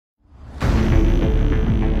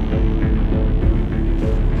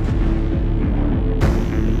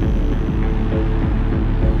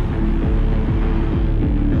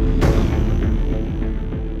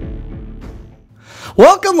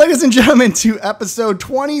Welcome, ladies and gentlemen, to episode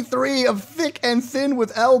 23 of Thick and Thin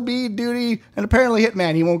with LB Duty and apparently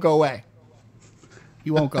Hitman. He won't go away. He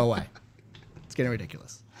won't go away. It's getting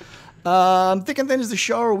ridiculous. Thick and Thin is the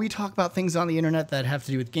show where we talk about things on the internet that have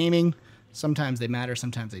to do with gaming. Sometimes they matter,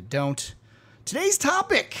 sometimes they don't. Today's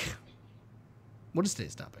topic. What is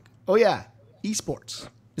today's topic? Oh, yeah. Esports.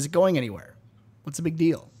 Is it going anywhere? What's the big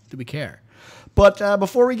deal? Do we care? But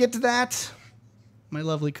before we get to that, my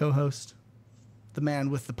lovely co-host, the man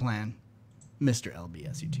with the plan, Mr.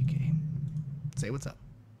 LBSUTK. Say what's up.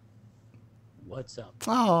 What's up?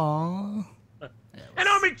 Aww. And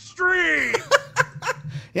I'm extreme!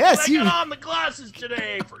 Yes, I got on the glasses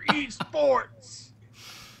today for esports.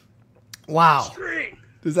 Wow. Extreme.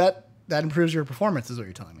 Does that improves your performance, is what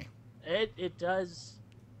you're telling me? It does.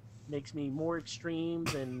 Makes me more extreme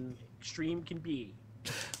than extreme can be.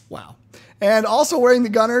 Wow. And also wearing the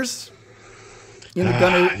Gunners. In the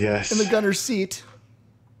gunner, yes. In the gunner seat.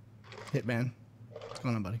 Hitman. What's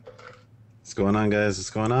going on, buddy? What's going on, guys? What's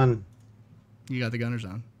going on? You got the Gunners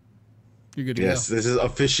on. You're good to Yes, go. this is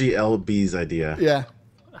officially LB's idea. Yeah.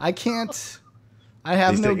 I can't. I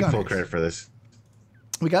have He's no taking Gunners. full credit for this.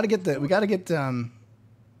 We got to get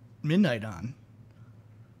Midnight on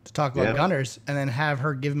to talk about Gunners, and then have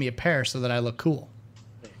her give me a pair so that I look cool.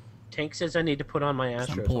 Tank says I need to put on my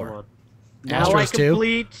Astros. Hold on. Now Astros I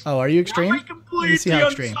complete. Too? Oh, are you extreme? Now I complete Let me see the how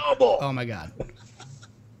extreme. ensemble. Oh my god.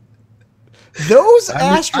 Those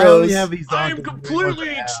Astros. I am completely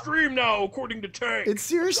extreme now, according to Tank. It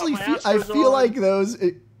seriously, I I feel like those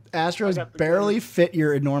Astros barely fit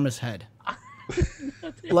your enormous head.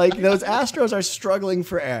 Like those Astros are struggling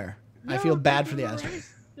for air. No, I feel bad for the Astros. Right.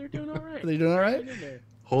 They're doing all right. Are they doing all right?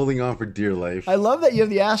 Holding on for dear life. I love that you have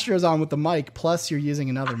the Astros on with the mic, plus you're using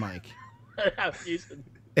another mic. I'm using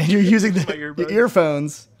And you're using the earbuds.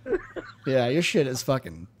 earphones. Yeah, your shit is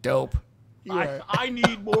fucking dope. I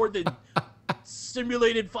need more than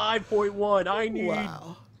simulated 5.1. I need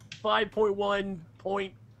 5.1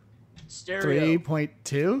 point stereo.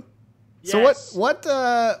 3.2? Yes.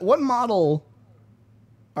 So what model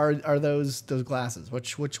are those glasses?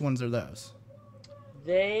 Which ones are those?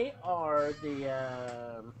 They are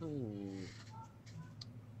the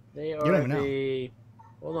They are don't even the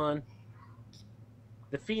hold on.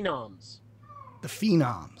 The Phenoms. The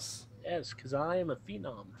Phenoms. Yes, because I am a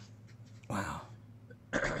Phenom. Wow.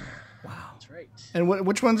 Wow. That's right. And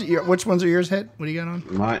which ones are yours hit? What do you got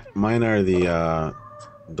on? Mine are the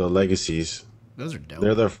Legacies. Those are dope.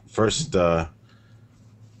 They're the first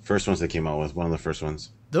ones they came out with. One of the first ones.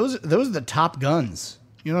 Those are the top guns.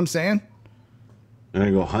 You know what I'm saying? I'm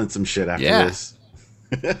gonna go hunt some shit after this.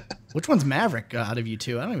 Which one's Maverick out of you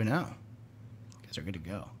two? I don't even know. You guys are good to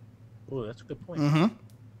go. Oh, that's a good point. Mm-hmm.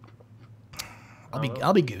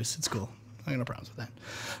 I'll be Goose. It's cool. I got no problems with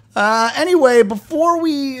that. Anyway, before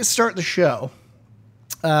we start the show,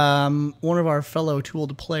 one of our fellow Too Old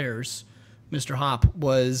to Players, Mr. Hop,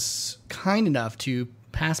 was kind enough to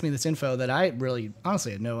pass me this info that I really,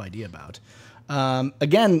 honestly, had no idea about.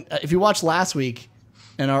 Again, if you watched last week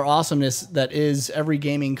and our awesomeness that is every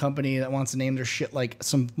gaming company that wants to name their shit like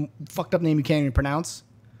some fucked up name you can't even pronounce,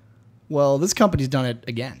 well, this company's done it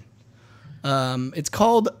again. It's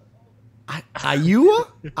called OUYA?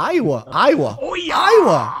 Iowa. Oh, yeah.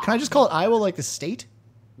 Iowa. Can I just call it Iowa like the state?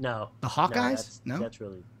 No. The Hawkeyes? No. No?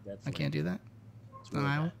 That's I can't do that. It's really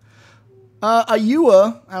Iowa.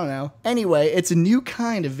 OUYA, I don't know. Anyway, it's a new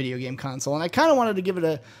kind of video game console, and I kind of wanted to give it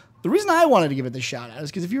the reason I wanted to give it this shout out is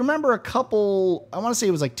because if you remember I want to say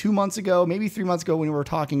it was like 2 months ago, maybe 3 months ago when we were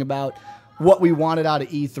talking about what we wanted out of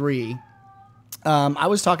E3, I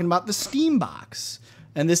was talking about the Steam box.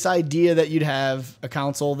 And this idea that you'd have a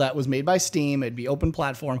console that was made by Steam, it'd be open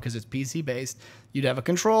platform because it's PC based. You'd have a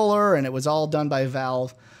controller, and it was all done by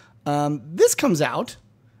Valve. This comes out,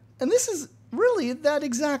 and this is really that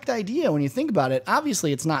exact idea when you think about it.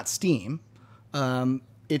 Obviously, it's not Steam.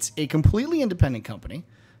 It's a completely independent company,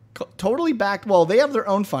 totally backed. Well, they have their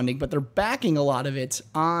own funding, but they're backing a lot of it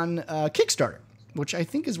on Kickstarter, which I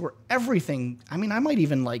think is where everything. I mean, I might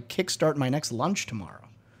even like kickstart my next lunch tomorrow.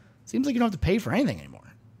 Seems like you don't have to pay for anything anymore.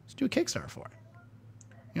 Just do a Kickstarter for it.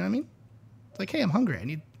 You know what I mean? It's like, hey, I'm hungry. I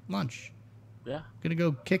need lunch. Yeah. I'm going to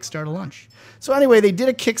go kickstart a lunch. So anyway, they did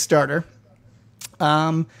a Kickstarter.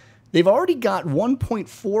 They've already got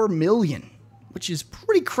 1.4 million, which is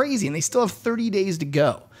pretty crazy, and they still have 30 days to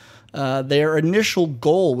go. Their initial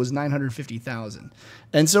goal was 950,000.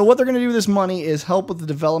 And so what they're going to do with this money is help with the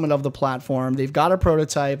development of the platform. They've got a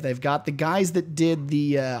prototype. They've got the guys that did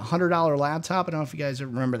the $100 laptop. I don't know if you guys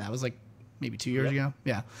remember that. It was like maybe 2 years ago.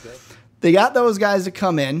 Yeah. Yep. They got those guys to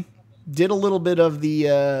come in, did a little bit of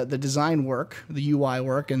the design work, the UI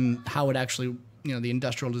work, and how it actually the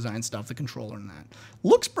industrial design stuff, the controller and that.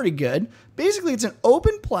 Looks pretty good. Basically, it's an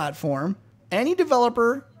open platform. Any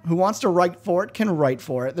developer who wants to write for it can write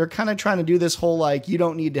for it. They're kind of trying to do this whole, like, you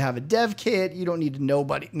don't need to have a dev kit. You don't need to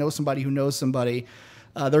know somebody who knows somebody.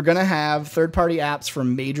 They're going to have third-party apps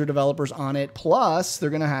from major developers on it. Plus, they're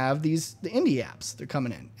going to have the indie apps. They're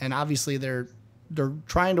coming in. And obviously, they're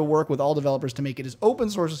trying to work with all developers to make it as open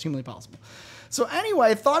source as humanly possible. So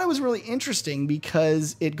anyway, I thought it was really interesting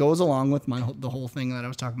because it goes along with the whole thing that I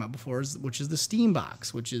was talking about before, which is the Steam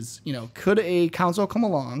box, which is, could a console come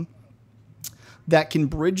along that can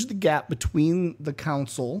bridge the gap between the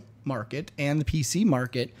console market and the PC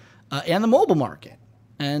market and the mobile market?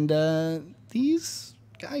 And these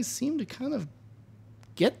guys seem to kind of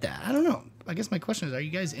get that. I don't know. I guess my question is, are you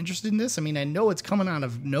guys interested in this? I mean, I know it's coming out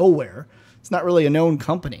of nowhere. It's not really a known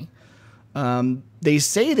company. They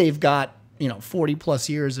say they've got 40 plus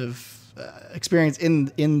years of experience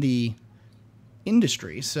in the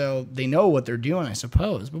industry, so they know what they're doing, I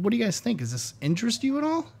suppose. But what do you guys think? Does this interest you at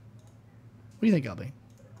all? What do you think, LB?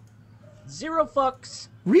 Zero fucks.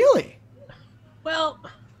 Really? Well,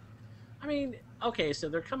 I mean, okay, so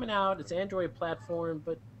they're coming out. It's Android platform,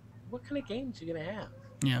 but what kind of games are you gonna have?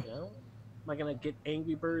 Yeah. Am I gonna get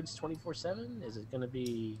Angry Birds 24/7? Is it gonna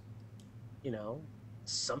be,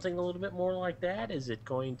 something a little bit more like that? Is it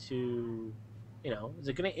going to, is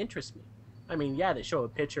it going to interest me? I mean, yeah, they show a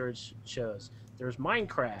picture. It shows there's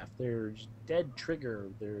Minecraft, there's Dead Trigger,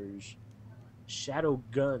 there's Shadow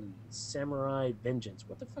Gun, Samurai Vengeance.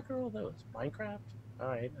 What the fuck are all those? Minecraft? All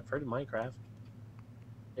right, I've heard of Minecraft.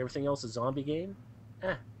 Everything else is zombie game?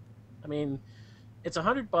 I mean, it's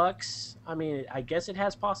 $100. I mean, I guess it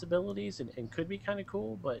has possibilities and could be kind of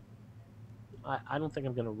cool, but I don't think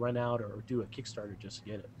I'm going to run out or do a Kickstarter just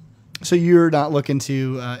to get it. So you're not looking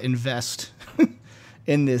to invest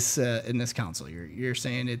in this console. You're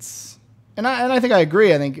saying it's, and I think I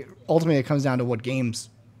agree. I think ultimately it comes down to what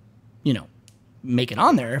games, make it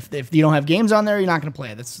on there. If you don't have games on there, you're not going to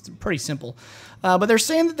play it. That's pretty simple. But they're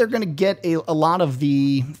saying that they're going to get a lot of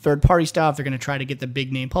the third-party stuff. They're going to try to get the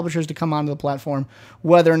big-name publishers to come onto the platform.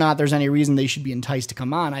 Whether or not there's any reason they should be enticed to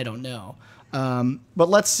come on, I don't know. But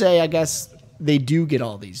let's say, I guess, they do get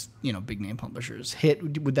all these, big-name publishers.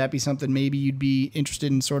 Would that be something maybe you'd be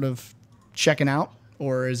interested in sort of checking out?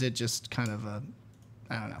 Or is it just kind of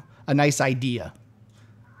a nice idea?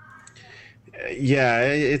 Yeah,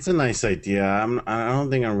 it's a nice idea. I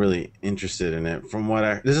don't think I'm really interested in it.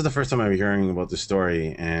 This is the first time I'm hearing about the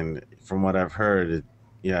story, and from what I've heard,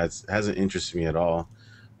 it hasn't interested me at all.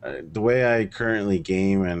 The way I currently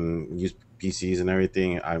game and use PCs and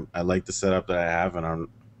everything, I like the setup that I have, and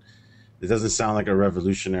it doesn't sound like a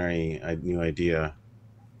revolutionary new idea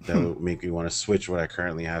that would make me want to switch what I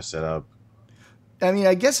currently have set up. I mean,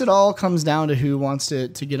 I guess it all comes down to who wants to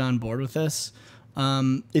get on board with this.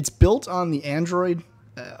 It's built on the Android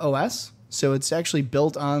OS, so it's actually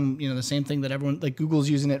built on the same thing that everyone, like Google's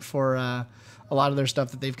using it for a lot of their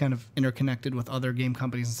stuff that they've kind of interconnected with other game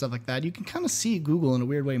companies and stuff like that. You can kind of see Google in a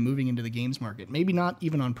weird way moving into the games market, maybe not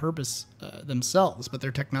even on purpose themselves, but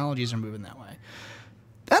their technologies are moving that way.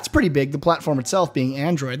 That's pretty big, the platform itself being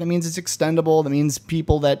Android. That means it's extendable. That means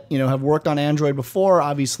people that have worked on Android before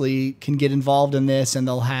obviously can get involved in this, and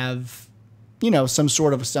they'll have some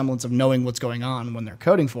sort of a semblance of knowing what's going on when they're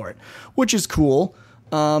coding for it, which is cool.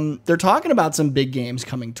 They're talking about some big games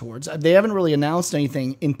coming towards. They haven't really announced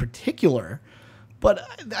anything in particular, but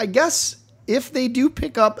I guess if they do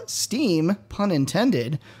pick up Steam, pun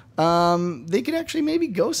intended, they could actually maybe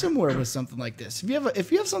go somewhere with something like this.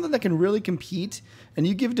 If you have something that can really compete, and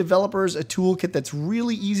you give developers a toolkit that's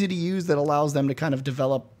really easy to use that allows them to kind of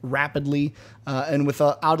develop rapidly and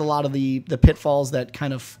without a lot of the pitfalls that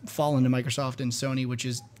kind of fall into Microsoft and Sony, which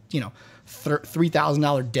is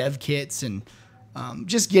 $3,000 dev kits and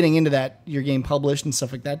just getting into that, your game published and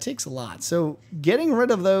stuff like that takes a lot. So getting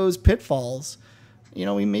rid of those pitfalls,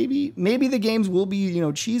 maybe the games will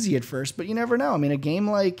be cheesy at first, but you never know. I mean, a game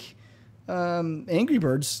like Angry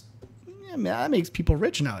Birds, that makes people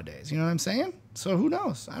rich nowadays. You know what I'm saying? So who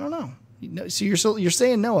knows? I don't know. So you're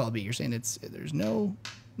saying no, LB. You're saying there's no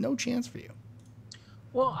chance for you.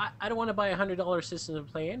 Well, I don't want to buy a $100 system to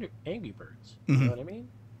play Angry Birds. You know what I mean?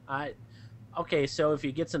 Okay, so if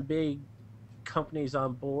you get some big companies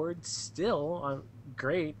on board, still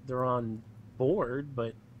great. They're on board,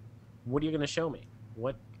 but what are you going to show me?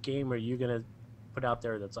 What game are you going to put out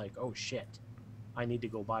there that's like, oh shit, I need to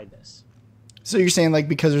go buy this? So you're saying like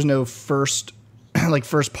because there's no first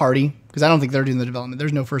party, because I don't think they're doing the development.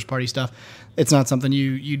 There's no first party stuff. It's not something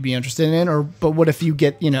you'd be interested in. But what if you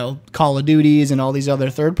get Call of Duties and all these other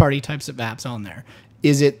third party types of apps on there?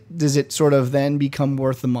 Does it sort of then become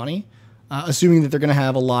worth the money? assuming that they're going to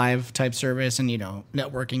have a live type service and, you know,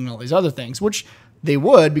 networking and all these other things, which they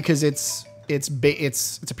would because it's a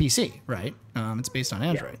PC, right? It's based on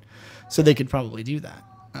Android, so they could probably do that.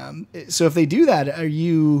 So if they do that, do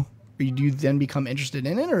you then become interested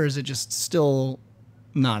in it, or is it just still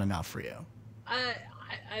not enough for you?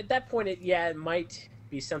 At that point, it might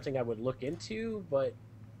be something I would look into, but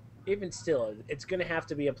even still, it's going to have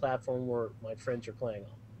to be a platform where my friends are playing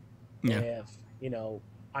on. Yeah. If, you know,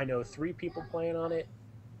 I know 3 people playing on it,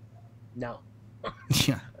 no.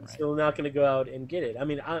 Yeah. I'm still not going to go out and get it. I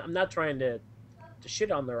mean, I'm not trying to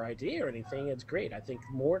shit on their idea or anything. It's great. I think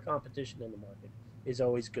more competition in the market is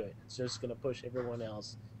always good. It's just going to push everyone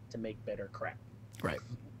else to make better crap. Right.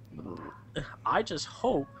 I just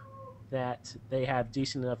hope that they have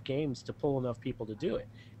decent enough games to pull enough people to do it.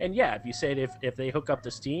 And yeah, if you say it, if they hook up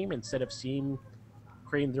to Steam instead of Steam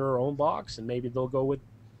creating their own box, and maybe they'll go with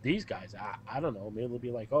these guys. I don't know. Maybe they'll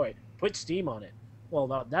be like, all right, put Steam on it.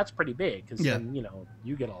 Well, that's pretty big because then, you know,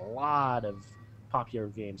 you get a lot of popular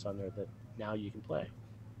games on there that now you can play.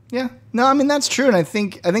 Yeah. No, I mean, that's true. And I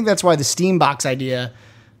think that's why the Steam box idea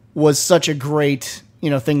was such a great, you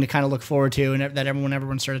know, thing to kind of look forward to, and that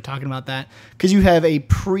everyone started talking about that, because you have a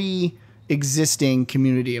pre-existing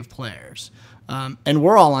community of players. And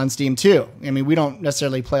we're all on Steam too. I mean, we don't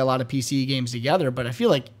necessarily play a lot of PC games together, but I feel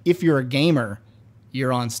like if you're a gamer,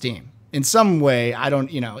 you're on Steam in some way. I don't,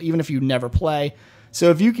 you know, even if you never play. So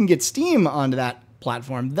if you can get Steam onto that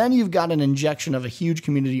platform, then you've got an injection of a huge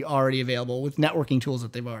community already available with networking tools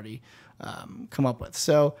that they've already come up with.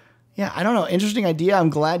 So yeah, I don't know. Interesting idea. I'm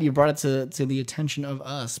glad you brought it to the attention of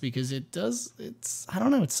us, because I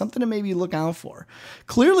don't know. It's something to maybe look out for.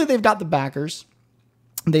 Clearly they've got the backers.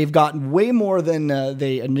 They've gotten way more than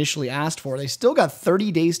they initially asked for. They still got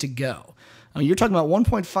 30 days to go. I mean, you're talking about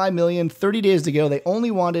 1.5 million, 30 days to go. They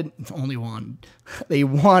they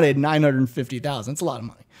wanted 950,000. It's a lot of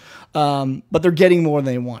money. But they're getting more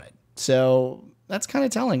than they wanted. So that's kind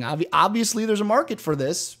of telling. Obviously, there's a market for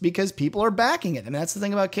this because people are backing it. And that's the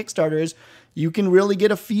thing about Kickstarter is you can really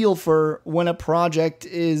get a feel for when a project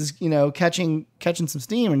is, you know, catching some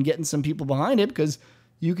steam and getting some people behind it, because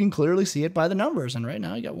you can clearly see it by the numbers. And right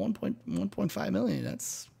now you got 1.5 million.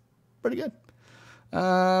 That's pretty good.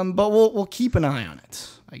 But we'll keep an eye on it,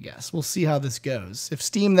 I guess. We'll see how this goes. If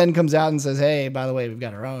Steam then comes out and says, hey, by the way, we've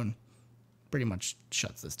got our own, pretty much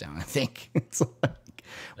shuts this down, I think. It's like,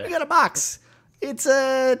 we got a box. It's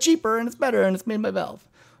cheaper and it's better and it's made by Valve.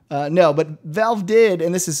 No, but Valve did,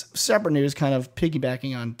 and this is separate news, kind of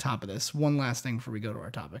piggybacking on top of this. One last thing before we go to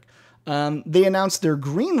our topic. They announced their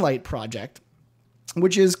Greenlight project,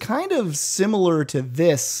 which is kind of similar to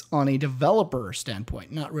this on a developer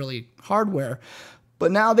standpoint, not really hardware.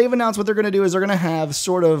 But now they've announced what they're going to do is they're going to have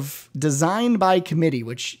sort of design by committee,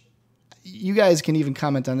 which you guys can even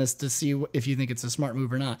comment on this to see if you think it's a smart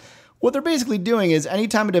move or not. What they're basically doing is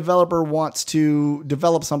anytime a developer wants to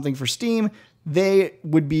develop something for Steam, they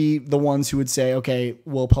would be the ones who would say, okay,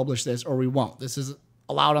 we'll publish this or we won't. This is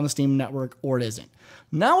allowed on the Steam network or it isn't.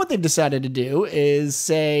 Now what they've decided to do is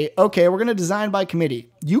say, okay, we're going to design by committee.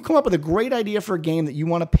 You come up with a great idea for a game that you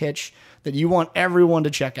want to pitch, that you want everyone to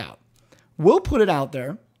check out. We'll put it out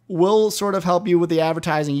there. We'll sort of help you with the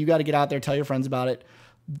advertising. You got to get out there, tell your friends about it.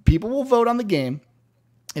 People will vote on the game.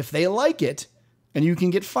 If they like it and you can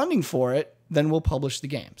get funding for it, then we'll publish the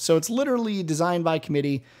game. So it's literally designed by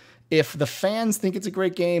committee. If the fans think it's a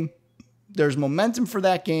great game, there's momentum for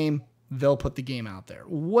that game, they'll put the game out there.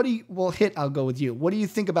 I'll go with you. What do you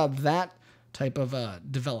think about that type of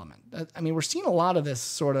development? I mean, we're seeing a lot of this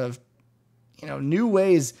sort of, you know, new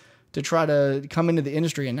ways to try to come into the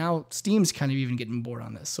industry, and now Steam's kind of even getting bored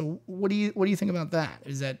on this. So what do you think about that?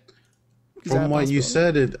 From what you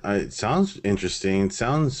said, it sounds interesting. It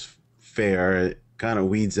sounds fair. It kind of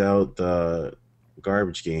weeds out the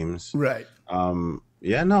garbage games. Right.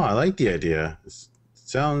 Yeah, no, I like the idea. It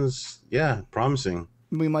sounds, promising.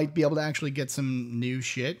 We might be able to actually get some new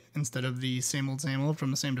shit instead of the same old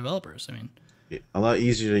from the same developers. I mean, a lot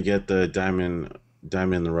easier to get the diamond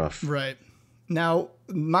in the rough. Right. Now,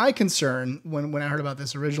 my concern when I heard about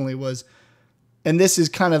this originally was, and this is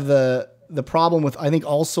kind of the problem with, I think,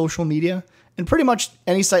 all social media and pretty much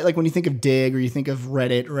any site, like when you think of Dig or you think of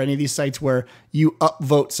Reddit or any of these sites where you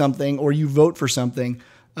upvote something or you vote for something,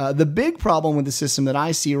 the big problem with the system that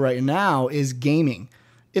I see right now is gaming.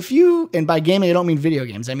 And by gaming, I don't mean video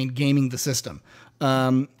games. I mean gaming the system.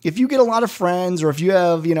 If you get a lot of friends, or if you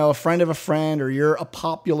have, you know, a friend of a friend, or you're a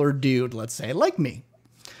popular dude, let's say, like me,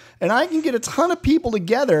 and I can get a ton of people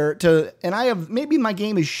together maybe my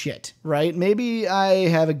game is shit, right? Maybe I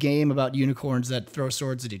have a game about unicorns that throw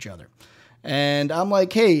swords at each other. And I'm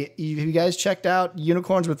like, hey, you guys checked out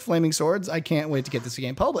Unicorns with Flaming Swords? I can't wait to get this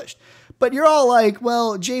game published. But you're all like,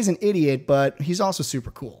 well, Jay's an idiot, but he's also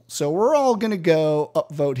super cool. So we're all going to go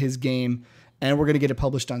upvote his game, and we're going to get it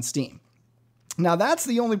published on Steam. Now, that's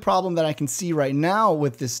the only problem that I can see right now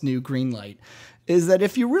with this new green light, is that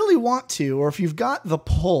if you really want to, or if you've got the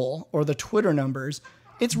pull or the Twitter numbers,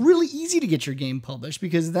 it's really easy to get your game published,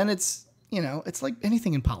 because then it's, you know, it's like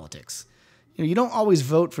anything in politics. You know, you don't always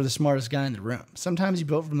vote for the smartest guy in the room. Sometimes you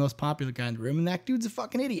vote for the most popular guy in the room, and that dude's a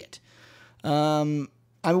fucking idiot. I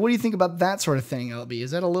mean, what do you think about that sort of thing, LB?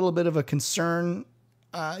 Is that a little bit of a concern,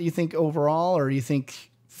 you think, overall, or do you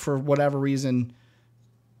think for whatever reason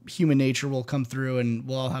human nature will come through and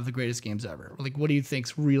we'll all have the greatest games ever? Like, what do you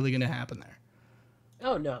think's really going to happen there?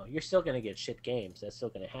 Oh no, you're still going to get shit games. That's still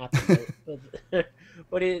going to happen.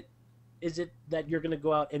 But is it that you're going to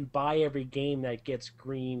go out and buy every game that gets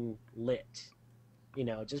green lit? You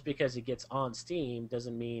know, just because it gets on Steam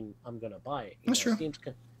doesn't mean I'm going to buy it. That's true.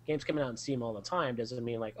 Games coming out on Steam all the time doesn't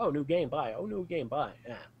mean like, oh, new game, buy. Oh, new game, buy.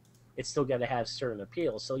 Yeah. It's still got to have certain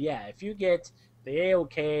appeal. So yeah, if you get the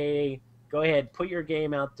AOK, go ahead, put your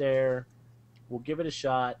game out there. We'll give it a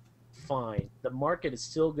shot. Fine. The market is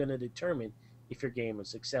still going to determine if your game is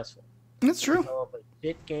successful. That's true. So if a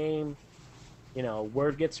hit game, you know,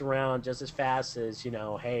 word gets around just as fast as, you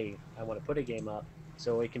know, hey, I want to put a game up,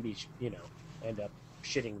 so it can be, you know, end up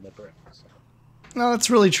shitting the brick. So. No, that's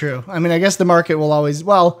really true. I mean, I guess the market will always,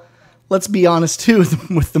 well, let's be honest too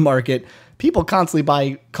with the market. People constantly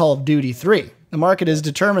buy Call of Duty 3. The market is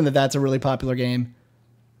determined that that's a really popular game.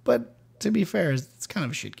 But to be fair, it's kind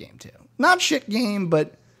of a shit game too. Not shit game,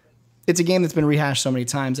 but it's a game that's been rehashed so many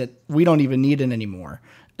times that we don't even need it anymore.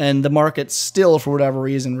 And the market still, for whatever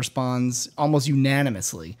reason, responds almost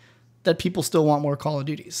unanimously that people still want more Call of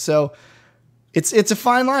Duties. So it's a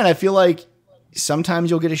fine line. I feel like sometimes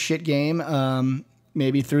you'll get a shit game,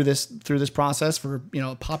 maybe through this process for, you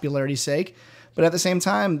know, popularity's sake. But at the same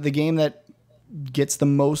time, the game that gets the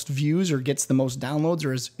most views or gets the most downloads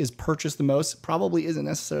or is purchased the most probably isn't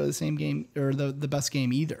necessarily the same game or the best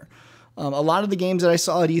game either. A lot of the games that I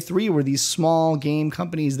saw at E3 were these small game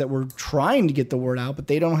companies that were trying to get the word out, but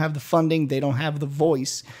they don't have the funding, they don't have the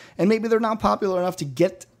voice, and maybe they're not popular enough to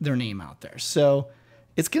get their name out there. So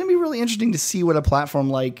it's going to be really interesting to see what a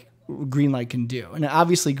platform like Greenlight can do. And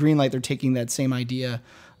obviously Greenlight, they're taking that same idea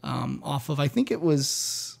off of, I think it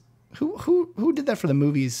was, who did that for the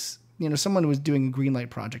movies? You know, someone was doing a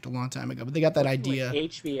Greenlight project a long time ago, but they got that idea. Like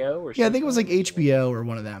HBO or something? Yeah, I think it was like HBO or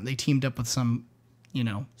one of them. They teamed up with some, you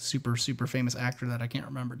know, super famous actor that I can't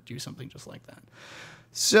remember to do something just like that.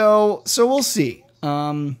 So we'll see.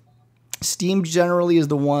 Steam generally is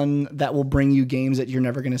the one that will bring you games that you're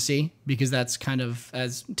never going to see, because that's kind of,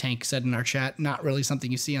 as Tank said in our chat, not really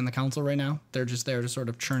something you see on the console right now. They're just there to sort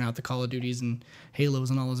of churn out the Call of Duties and Halos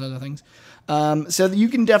and all those other things. So you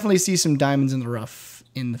can definitely see some diamonds in the rough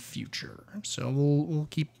in the future. So we'll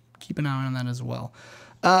keep an eye on that as well.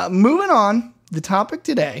 Moving on, the topic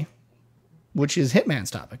today, which is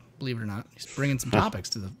Hitman's topic, believe it or not. He's bringing some topics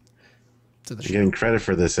to the show. You're getting credit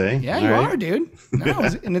for this, eh? Yeah, you are, dude. No,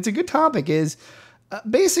 and it's a good topic. Is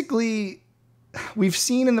basically, we've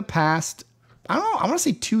seen in the past, I don't know, I want to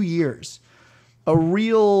say 2 years, a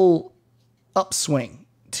real upswing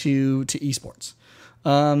to esports.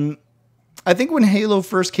 I think when Halo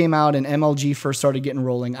first came out and MLG first started getting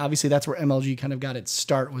rolling, obviously that's where MLG kind of got its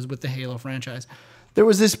start, was with the Halo franchise. There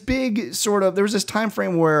was this big there was this time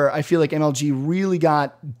frame where I feel like MLG really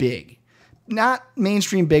got big. Not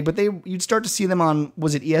mainstream big, but you'd start to see them on,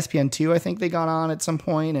 was it ESPN2? I think they got on at some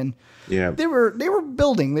point, and yeah, they were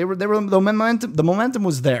building. They were the momentum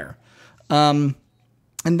was there. And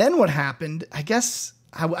then what happened? I guess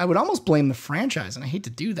I would almost blame the franchise, and I hate to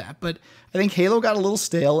do that, but I think Halo got a little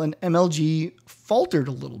stale and MLG faltered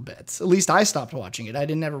a little bit. At least I stopped watching it. I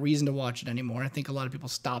didn't have a reason to watch it anymore. I think a lot of people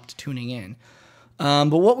stopped tuning in.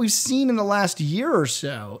 But what we've seen in the last year or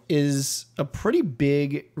so is a pretty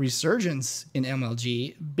big resurgence in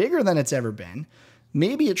MLG, bigger than it's ever been,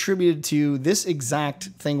 maybe attributed to this exact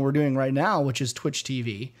thing we're doing right now, which is Twitch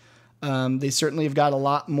TV. They certainly have got a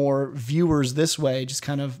lot more viewers this way, just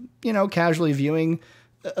kind of, you know, casually viewing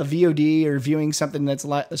a VOD or viewing something that's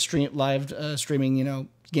live streaming, you know,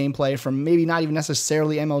 gameplay from maybe not even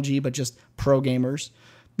necessarily MLG, but just pro gamers,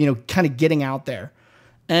 you know, kind of getting out there.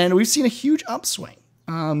 And we've seen a huge upswing.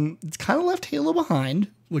 It's kind of left Halo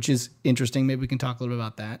behind, which is interesting. Maybe we can talk a little bit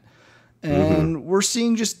about that. And we're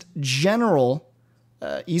seeing just general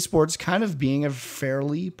esports kind of being a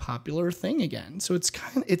fairly popular thing again. So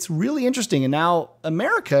it's really interesting. And now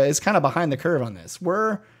America is kind of behind the curve on this.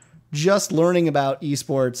 We're just learning about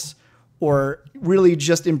esports or really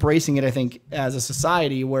just embracing it, I think, as a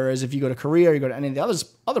society. Whereas if you go to Korea or you go to any of the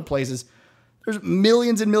other places, there's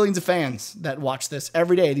millions and millions of fans that watch this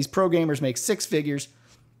every day. These pro gamers make six figures,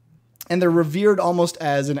 and they're revered almost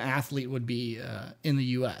as an athlete would be in the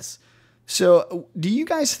U.S. So do you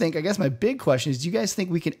guys think, I guess my big question is, do you guys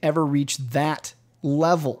think we can ever reach that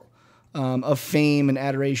level of fame and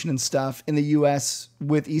adoration and stuff in the U.S.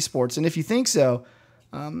 with esports? And if you think so,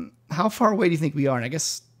 how far away do you think we are? And I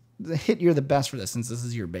guess you're the best for this since this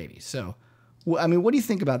is your baby. So, I mean, what do you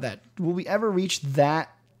think about that? Will we ever reach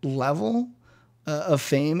that level of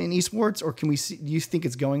fame in esports, or can we see? Do you think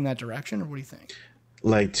it's going that direction, or what do you think?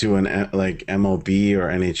 Like to an like MLB or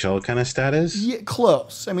NHL kind of status? Yeah,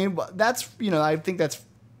 close. I mean, that's, I think that's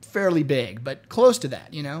fairly big, but close to that,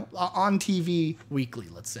 on TV weekly,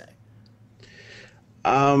 let's say.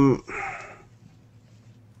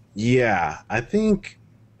 Yeah, I think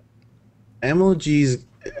MLG's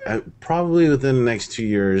probably within the next 2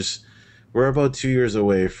 years. We're about 2 years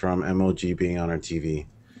away from MLG being on our TV.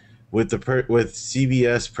 With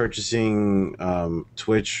CBS purchasing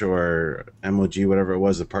Twitch or MLG, whatever it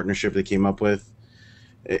was, the partnership they came up with,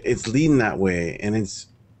 it's leading that way, and it's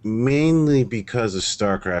mainly because of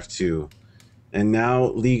StarCraft 2. And now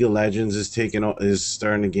League of Legends is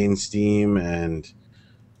starting to gain steam, and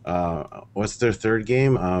what's their third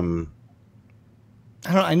game?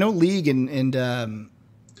 I know League and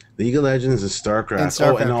League of Legends and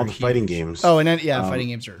StarCraft, and all the fighting games. Oh, and then fighting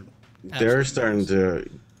games are. They're starting to.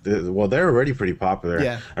 Well, they're already pretty popular.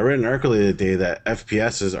 Yeah. I read an article the other day that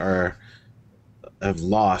FPSs have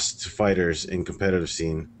lost to fighters in competitive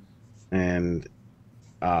scene, and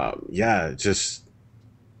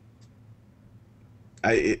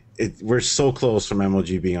we're so close from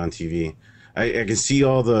MLG being on TV. I can see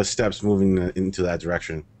all the steps moving into that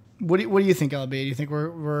direction. What do you think, LB? Do you think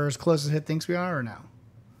we're as close as it thinks we are, or no?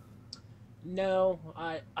 No,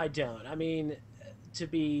 I don't. I mean,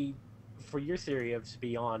 for your theory of to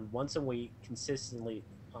be on once a week consistently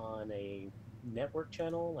on a network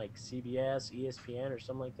channel like CBS, ESPN, or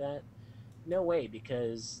something like that, no way,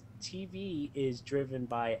 because TV is driven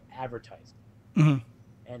by advertising.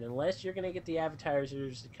 Mm-hmm. And unless you're going to get the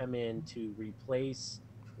advertisers to come in to replace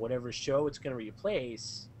whatever show it's going to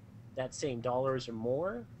replace, that same dollars or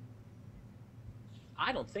more,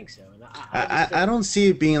 I don't think so. And I don't see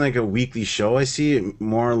it being like a weekly show. I see it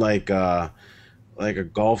more like a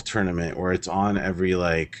golf tournament where it's on every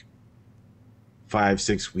like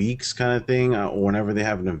 5-6 weeks kind of thing, whenever they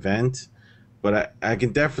have an event. But I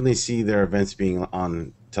can definitely see their events being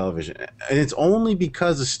on television, and it's only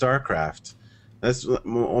because of StarCraft. That's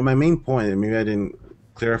my main point, and maybe I didn't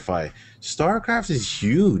clarify. StarCraft is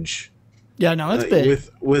huge. Yeah, no, it's big.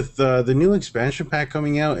 With the new expansion pack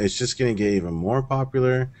coming out, it's just going to get even more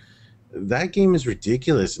popular. That game is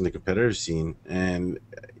ridiculous in the competitive scene, and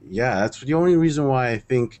yeah, that's the only reason why I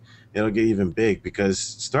think it'll get even big, because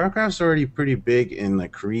StarCraft's already pretty big in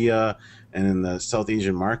like Korea and in the South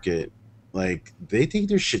Asian market. Like, they take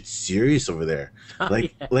their shit serious over there.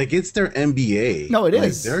 Like, like it's their NBA. No, it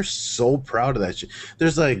is. They're so proud of that shit.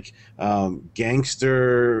 There's like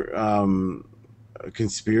gangster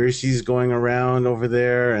conspiracies going around over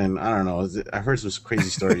there, and I don't know. I've heard some crazy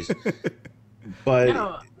stories. But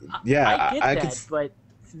no, yeah, I get that. But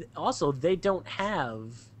also, they don't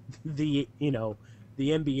have the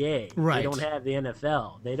NBA. Right. They don't have the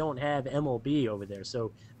NFL. They don't have MLB over there.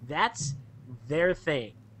 So that's their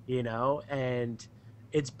thing. And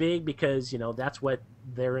it's big because, that's what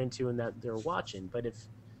they're into and that they're watching. But if,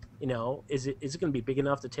 is it going to be big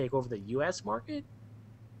enough to take over the U.S. market?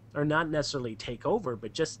 Or not necessarily take over,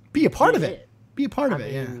 but just be a part of it. Be a part of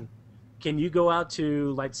it, yeah. Can you go out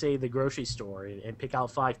to, let's say, the grocery store and pick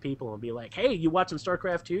out 5 people and be like, hey, you watching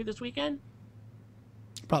StarCraft 2 this weekend?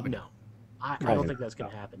 Probably no. I don't think that's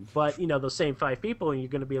going to happen. But, those same 5 people, and you're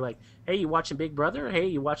going to be like, hey, you watching Big Brother? Hey,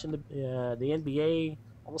 you watching the NBA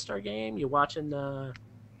All-Star game? You watching the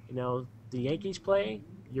Yankees play?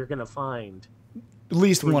 You're going to find at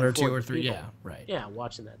least 1 or 2 or 3. People. Yeah, right. Yeah,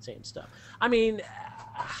 watching that same stuff. I mean,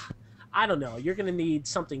 I don't know. You're going to need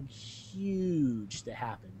something huge to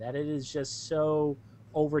happen. That it is just so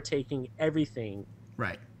overtaking everything.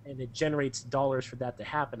 Right. And it generates dollars for that to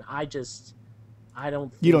happen. I don't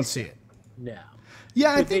think you don't see it. No.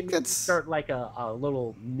 Yeah, I think that's... Start like a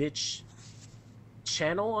little niche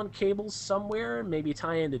channel on cable somewhere, maybe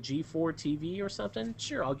tie into G4 TV or something.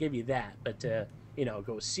 Sure, I'll give you that. But go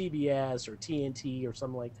CBS or TNT or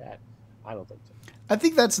something like that, I don't think so. I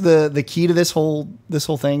think that's the key to this whole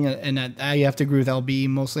thing, and I have to agree with LB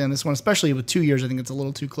mostly on this one, especially with 2 years. I think it's a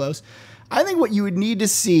little too close. I think what you would need to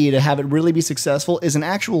see to have it really be successful is an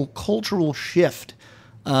actual cultural shift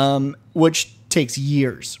which takes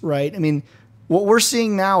years, right? I mean, what we're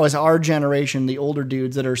seeing now is our generation, the older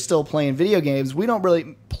dudes that are still playing video games, we don't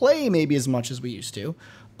really play maybe as much as we used to.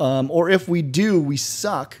 Or if we do, we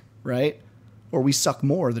suck, right? Or we suck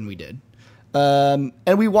more than we did. And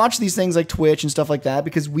we watch these things like Twitch and stuff like that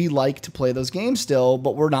because we like to play those games still,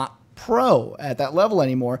 but we're not pro at that level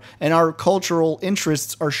anymore. And our cultural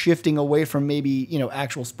interests are shifting away from maybe,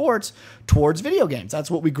 actual sports towards video games. That's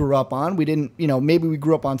what we grew up on. We didn't, maybe we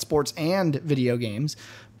grew up on sports and video games,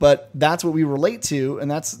 but that's what we relate to. And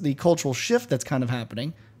that's the cultural shift that's kind of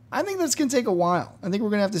happening. I think that's going to take a while. I think we're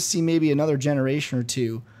going to have to see maybe another generation or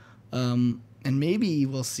two. And maybe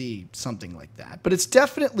we'll see something like that, but it's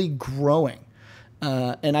definitely growing.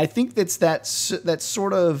 And I think that's that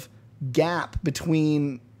sort of gap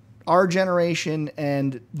between our generation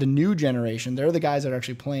and the new generation. They're the guys that are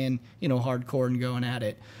actually playing, hardcore and going at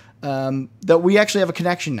it. That we actually have a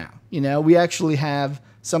connection now. We actually have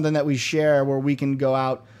something that we share where we can go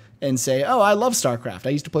out and say, oh, I love StarCraft.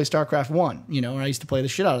 I used to play StarCraft 1, or I used to play the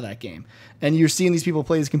shit out of that game. And you're seeing these people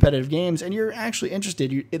play these competitive games and you're actually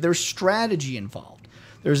interested. There's strategy involved.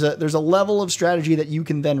 There's a level of strategy that you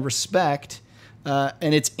can then respect,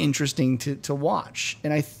 and it's interesting to watch.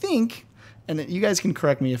 And I think, and you guys can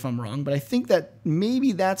correct me if I'm wrong, but I think that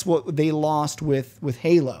maybe that's what they lost with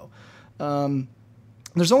Halo.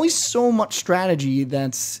 There's only so much strategy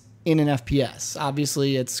that's in an FPS.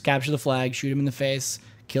 Obviously, it's capture the flag, shoot him in the face,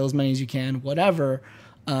 kill as many as you can, whatever.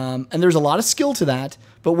 And there's a lot of skill to that.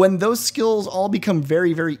 But when those skills all become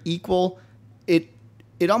very, very equal, it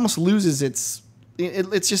almost loses it's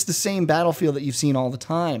just the same battlefield that you've seen all the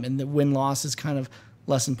time. And the win-loss is kind of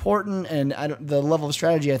less important. And the level of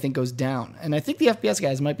strategy, I think, goes down. And I think the FPS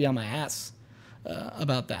guys might be on my ass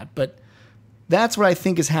about that. But that's what I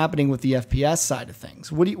think is happening with the FPS side of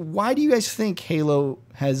things. Why do you guys think Halo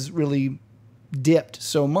has really dipped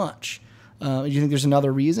so much? Do you think there's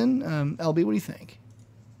another reason? LB, what do you think?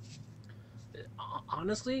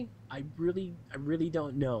 Honestly, I really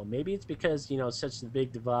don't know. Maybe it's because, such a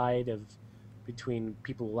big divide between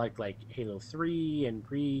people who like Halo 3 and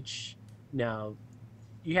Reach. Now,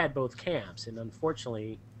 you had both camps, and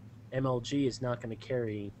unfortunately, MLG is not going to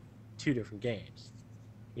carry two different games.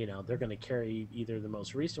 They're going to carry either the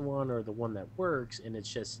most recent one or the one that works, and it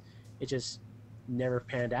just never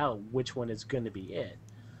panned out which one is going to be it.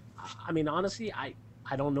 I mean, honestly, I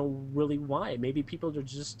don't know really why. Maybe people are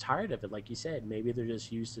just tired of it, like you said. Maybe they're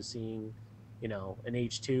just used to seeing, an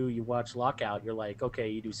H2, you watch Lockout, you're like, okay,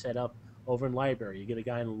 you do setup over in library. You get a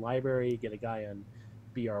guy in the library, you get a guy on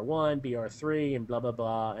BR1, BR3, and blah, blah,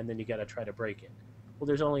 blah, and then you got to try to break it. Well,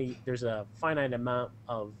 there's a finite amount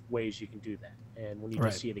of ways you can do that. And when you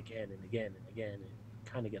just see it again and again and again,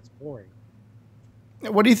 it kind of gets boring.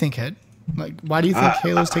 What do you think, Ed? Why do you think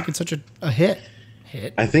Halo's taken such a hit?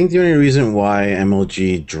 I think the only reason why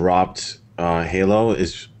MLG dropped Halo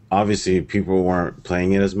is obviously people weren't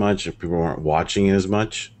playing it as much, or people weren't watching it as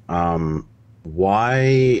much.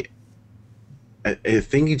 Why? I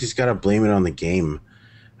think you just gotta blame it on the game.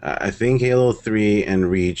 I think Halo 3 and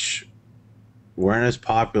Reach weren't as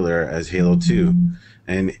popular as Halo 2,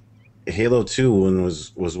 and Halo 2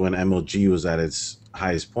 was when MLG was at its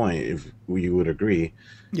highest point. If you would agree,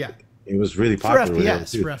 yeah, it was really popular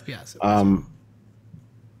for FPS.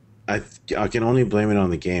 I can only blame it on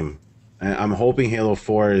the game. I'm hoping Halo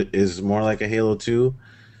 4 is more like a Halo 2,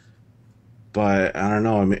 but I don't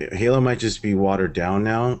know. I mean, Halo might just be watered down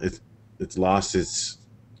now. It's lost its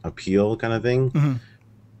appeal, kind of thing. Mm-hmm.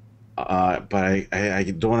 But I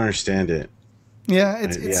don't understand it. Yeah,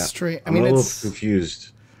 it's straight. I'm a little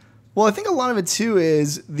confused. Well, I think a lot of it too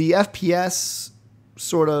is the FPS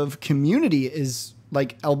sort of community is,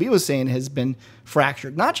 like LB was saying, has been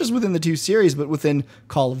fractured, not just within the two series, but within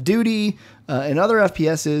Call of Duty and other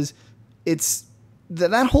FPSs. It's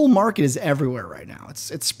that whole market is everywhere right now.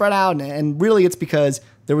 It's spread out, and really it's because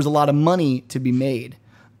there was a lot of money to be made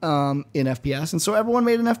in FPS, and so everyone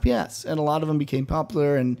made an FPS, and a lot of them became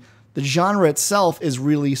popular, and the genre itself is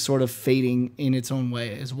really sort of fading in its own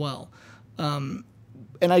way as well.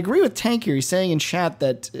 And I agree with Tank here. He's saying in chat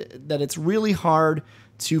that it's really hard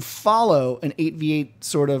to follow an 8v8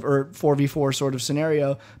 sort of or 4v4 sort of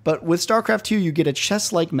scenario. But with StarCraft 2, you get a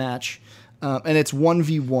chess-like match, and it's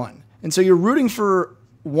 1v1. And so you're rooting for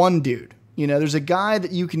one dude. There's a guy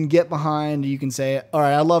that you can get behind. You can say, all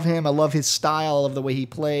right, I love him. I love his style. I love the way he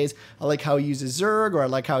plays. I like how he uses Zerg, or I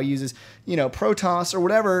like how he uses, Protoss or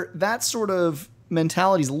whatever. That sort of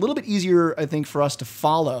mentality is a little bit easier, I think, for us to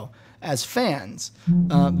follow as fans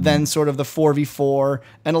than sort of the 4v4.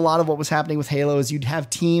 And a lot of what was happening with Halo is you'd have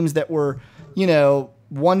teams that were,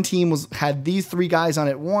 one team had these 3 guys on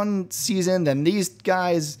it one season, then these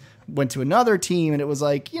guys went to another team, and it was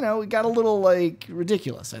like, it got a little like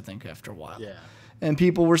ridiculous, I think, after a while. Yeah. And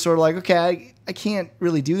people were sort of like, okay, I can't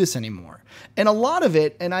really do this anymore. And a lot of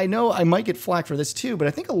it, and I know I might get flack for this too, but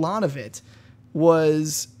I think a lot of it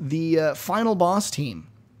was the final boss team.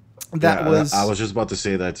 I was just about to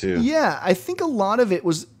say that too. Yeah, I think a lot of it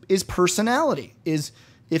is personality. Is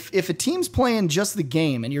if a team's playing just the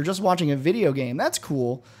game and you're just watching a video game, that's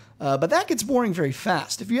cool, but that gets boring very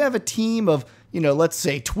fast. If you have a team of, let's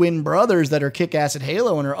say twin brothers that are kick-ass at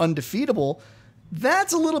Halo and are undefeatable,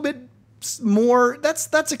 that's a little bit more,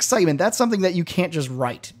 that's excitement. That's something that you can't just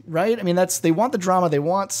write, right? I mean, they want the drama. They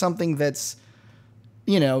want something that's,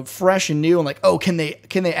 fresh and new, and like, oh, can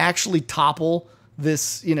they actually topple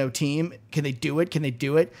this, team? Can they do it? Can they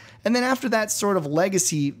do it? And then after that sort of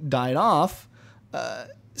legacy died off,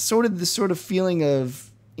 sort of this sort of feeling of,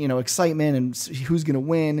 excitement and who's going to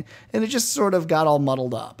win, and it just sort of got all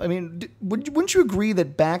muddled up. I mean, wouldn't you agree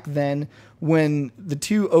that back then, when the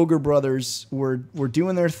 2 Ogre brothers were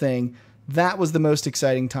doing their thing, that was the most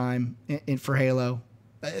exciting time for Halo?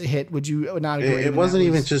 Would you not agree? It wasn't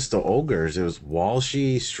even just the Ogres. It was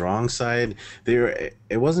Walshy, Strongside.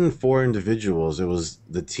 It wasn't 4 individuals. It was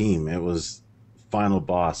the team. It was Final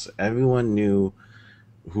Boss. Everyone knew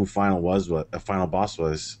who what a Final Boss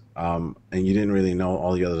was. And you didn't really know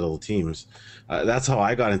all the other little teams. That's how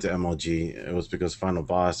I got into MLG. It was because Final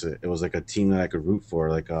Boss, it was like a team that I could root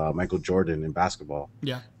for, like Michael Jordan in basketball.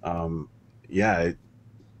 Yeah.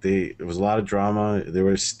 It was a lot of drama. They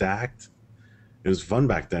were stacked. It was fun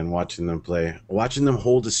back then watching them play, watching them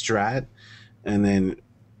hold a strat, and then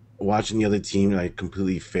watching the other team like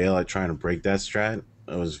completely fail at trying to break that strat.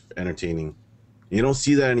 It was entertaining. You don't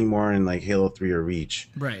see that anymore in like Halo 3 or Reach.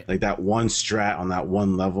 Right. Like that one strat on that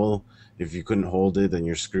one level, if you couldn't hold it, then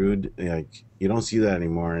you're screwed. Like you don't see that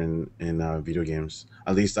anymore in video games.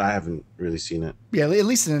 At least I haven't really seen it. Yeah, at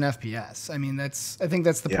least in an FPS. I mean, I think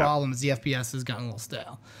that's the problem, is the FPS has gotten a little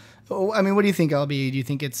stale. I mean, what do you think, LB?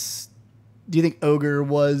 Do you think Ogre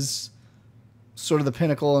was sort of the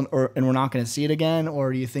pinnacle, and we're not going to see it again,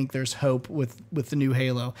 or do you think there's hope with the new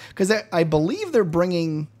Halo? Because I believe they're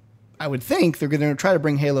bringing. I would think they're going to try to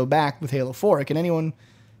bring Halo back with Halo 4. Can anyone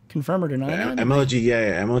confirm or deny that?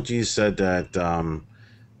 MLG said that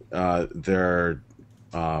they're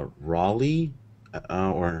Raleigh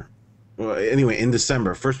anyway, in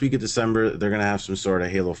December, first week of December, they're going to have some sort of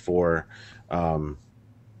Halo 4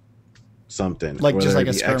 something. Like whether just like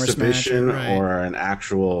it a be exhibition right. or an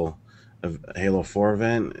actual Halo 4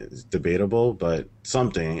 event is debatable, but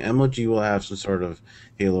something. MLG will have some sort of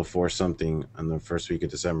Halo 4 something on the first week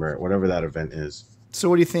of December, whatever that event is. So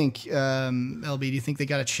what do you think, LB? Do you think they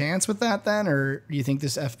got a chance with that then, or do you think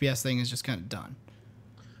this FPS thing is just kind of done?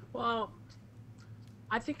 Well,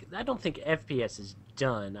 I don't think FPS is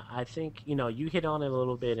done. I think, you hit on it a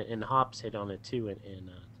little bit, and Hops hit on it too in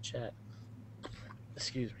the chat.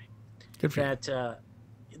 Excuse me. Good for that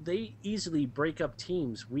they easily break up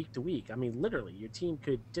teams week to week. I mean, literally, your team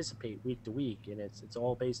could dissipate week to week, and it's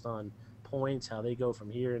all based on points, how they go from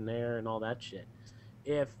here and there, and all that shit.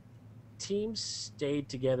 If teams stayed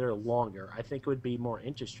together longer, I think it would be more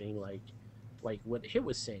interesting. Like what Hit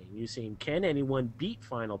was saying, you saying, can anyone beat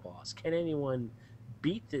Final Boss? Can anyone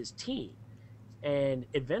beat this team? And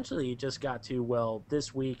eventually, it just got to, well,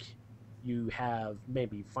 this week you have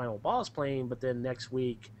maybe Final Boss playing, but then next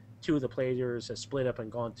week 2 of the players have split up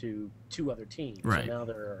and gone to 2 other teams. Right. So now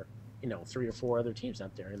there are, 3 or 4 other teams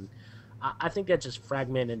out there, and I think that just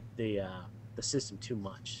fragmented the system too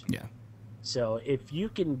much. Yeah. So if you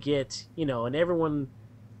can get, and everyone,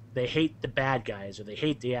 they hate the bad guys or they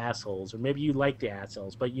hate the assholes, or maybe you like the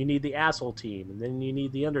assholes, but you need the asshole team, and then you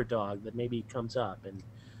need the underdog that maybe comes up. And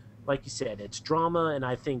like you said, it's drama, and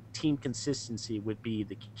I think team consistency would be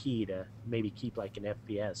the key to maybe keep like an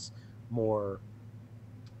FPS more,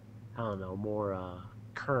 I don't know, more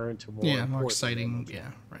current or more exciting.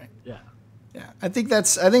 Yeah, right. Yeah. Yeah, I think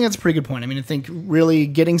that's a pretty good point. I mean, I think really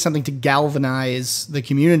getting something to galvanize the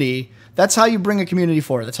community, that's how you bring a community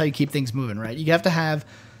forward. That's how you keep things moving, right? You have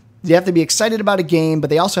to be excited about a game, but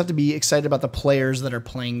they also have to be excited about the players that are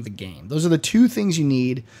playing the game. Those are the 2 things you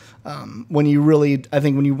need when you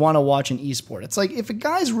want to watch an esport. It's like if a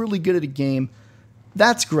guy's really good at a game,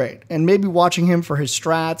 that's great. And maybe watching him for his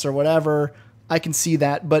strats or whatever, I can see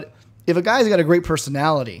that. But if a guy's got a great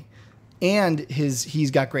personality and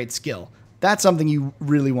he's got great skill, that's something you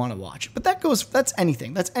really want to watch. But that's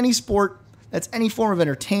anything. That's any sport. That's any form of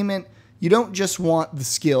entertainment. You don't just want the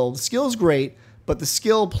skill. The skill's great, but the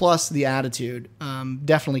skill plus the attitude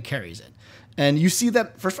definitely carries it. And you see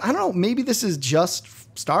that I don't know, maybe this is just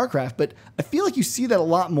StarCraft, but I feel like you see that a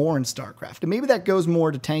lot more in StarCraft. And maybe that goes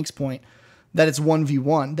more to Tank's point that it's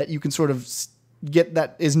 1v1, that you can sort of get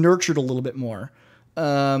that is nurtured a little bit more.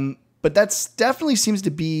 But that's definitely seems to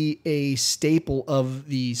be a staple of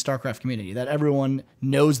the StarCraft community, that everyone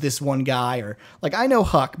knows this one guy. Or like, I know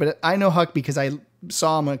Huck, but I know Huck because I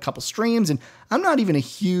saw him on a couple streams, and I'm not even a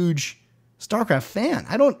huge StarCraft fan.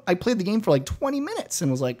 I played the game for like 20 minutes and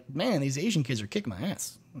was like, man, these Asian kids are kicking my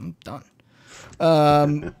ass. I'm done.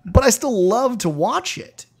 But I still love to watch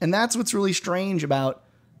it. And that's what's really strange about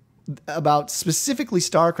specifically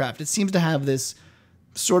StarCraft. It seems to have this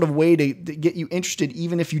sort of way to get you interested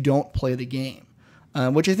even if you don't play the game,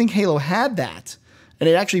 which I think Halo had that. And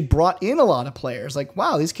it actually brought in a lot of players. Like,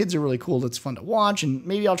 wow, these kids are really cool. It's fun to watch. And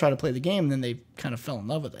maybe I'll try to play the game. And then they kind of fell in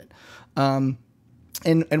love with it. And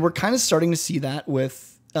we're kind of starting to see that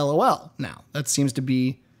with LOL now. That seems to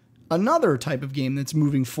be another type of game that's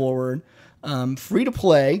moving forward. Free to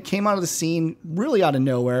play, came out of the scene really out of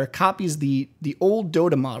nowhere, copies the old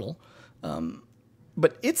Dota model.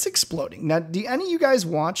 But it's exploding. Now, do any of you guys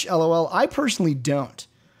watch LOL? I personally don't.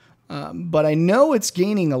 But I know it's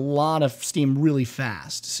gaining a lot of steam really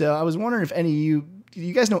fast. So I was wondering if any of you, do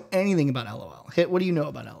you guys know anything about LOL? What do you know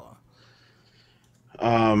about LOL?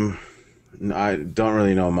 I don't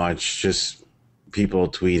really know much. Just people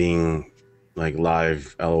tweeting like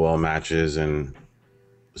live LOL matches and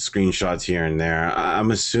screenshots here and there. I'm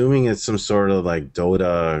assuming it's some sort of like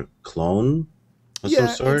Dota clone of some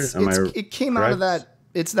sort. It came out of that.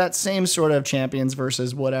 It's that same sort of champions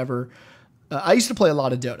versus whatever. I used to play a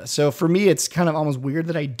lot of Dota, so for me, it's kind of almost weird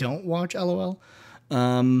that I don't watch LOL.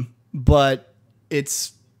 But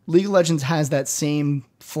it's League of Legends has that same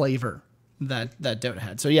flavor that Dota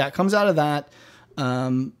had. So yeah, it comes out of that.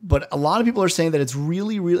 But a lot of people are saying that it's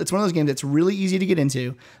really, it's one of those games that's really easy to get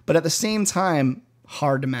into, but at the same time,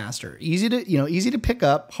 hard to master. Easy to pick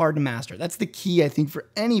up, hard to master. That's the key, I think, for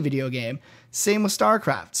any video game. Same with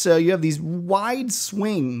StarCraft. So you have these wide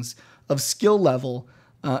swings of skill level,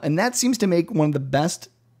 and that seems to make one of the best.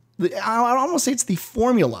 I almost say it's the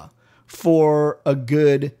formula for a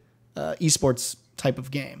good esports type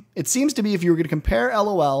of game. It seems to be, if you were going to compare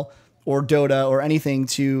LOL or Dota or anything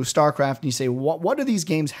to StarCraft, and you say, what do these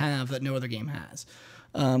games have that no other game has?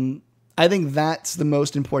 I think that's the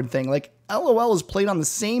most important thing. Like, LOL is played on the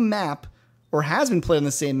same map, or has been played on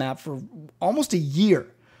the same map for almost a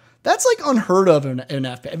year. That's like unheard of in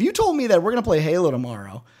FPS. If you told me that we're going to play Halo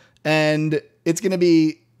tomorrow, and it's going to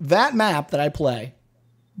be that map that I play,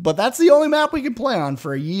 but that's the only map we can play on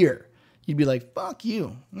for a year, you'd be like, fuck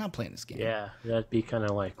you, I'm not playing this game. Yeah, that'd be kind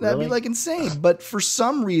of like, that'd be like insane. But for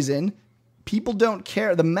some reason, people don't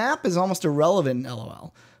care. The map is almost irrelevant in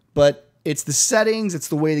LOL, but it's the settings, it's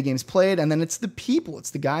the way the game's played, and then it's the people.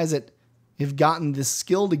 It's the guys that have gotten this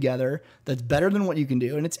skill together that's better than what you can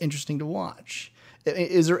do, and it's interesting to watch.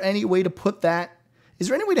 Is there any way to put that? Is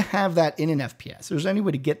there any way to have that in an FPS? Is there any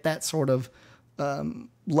way to get that sort of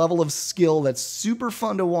level of skill that's super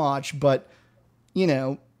fun to watch, but, you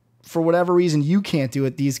know, for whatever reason you can't do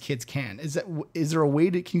it, these kids can? Is there a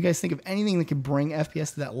way to? Can you guys think of anything that could bring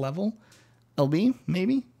FPS to that level? LB,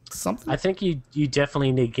 maybe something. I think you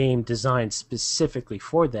definitely need a game designed specifically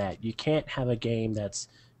for that. You can't have a game that's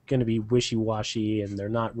going to be wishy-washy and they're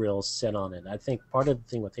not real set on it. I think part of the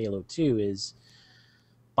thing with Halo 2 is,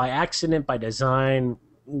 by accident, by design,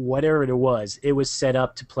 whatever it was set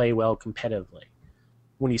up to play well competitively.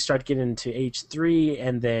 When you start getting into H3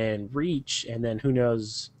 and then Reach, and then who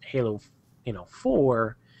knows, Halo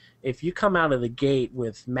 4, if you come out of the gate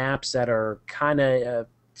with maps that are kind of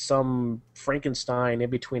some Frankenstein in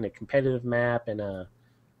between a competitive map and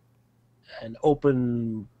an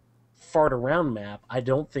open fart around map, I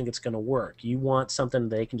don't think it's going to work. You want something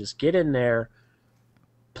they can just get in there,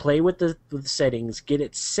 play with the settings, get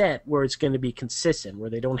it set where it's going to be consistent, where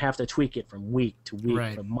they don't have to tweak it from week to week,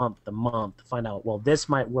 right, from month to month to find out, well, this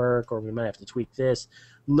might work, or we might have to tweak this.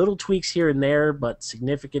 Little tweaks here and there, but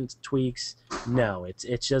significant tweaks, no. It's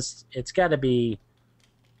got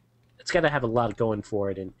to have a lot going for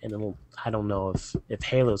it, and I don't know if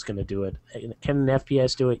Halo's going to do it. Can an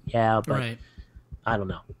FPS do it? Yeah, but right. I don't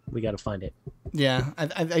know. We got to find it. Yeah, I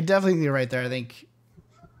definitely think you're right there. I think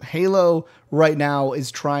Halo right now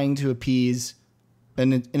is trying to appease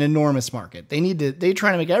an enormous market. They're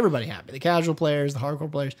trying to make everybody happy, the casual players, the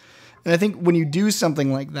hardcore players. And I think when you do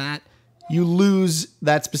something like that, you lose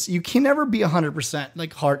that you can never be 100%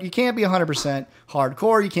 like hard. You can't be 100%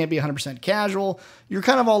 hardcore. You can't be 100% casual. You're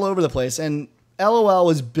kind of all over the place. And LOL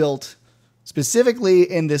was built specifically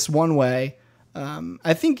in this one way.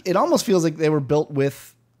 I think it almost feels like they were built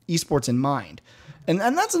with esports in mind. And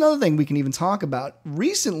that's another thing we can even talk about.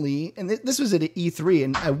 Recently, and this was at E3,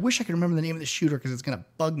 and I wish I could remember the name of the shooter because it's going to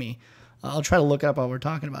bug me. I'll try to look it up while we're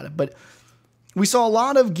talking about it. But we saw a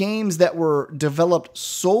lot of games that were developed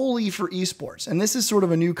solely for esports. And this is sort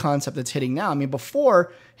of a new concept that's hitting now. I mean,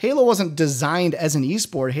 before, Halo wasn't designed as an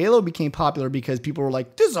esport. Halo became popular because people were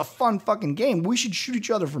like, this is a fun fucking game. We should shoot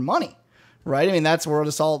each other for money, right? I mean, that's where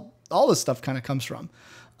all this stuff kind of comes from.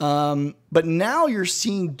 But now you're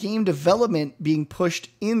seeing game development being pushed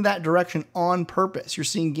in that direction on purpose. You're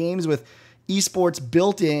seeing games with esports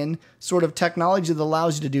built in, sort of technology that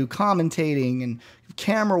allows you to do commentating and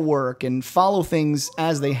camera work and follow things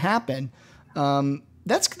as they happen.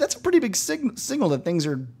 That's a pretty big signal that things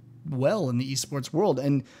are well in the esports world.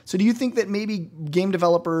 And so do you think that maybe game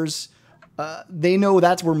developers, they know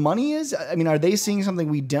that's where money is? I mean, are they seeing something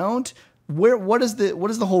we don't? What is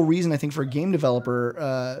the whole reason, I think, for a game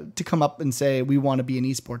developer to come up and say we want to be an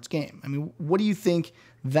esports game? I mean, what do you think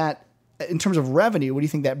that, in terms of revenue, what do you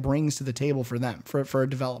think that brings to the table for them, for a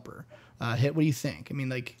developer? Hit, what do you think? I mean,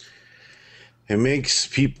 like, it makes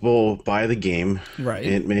people buy the game. Right.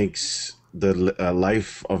 It makes the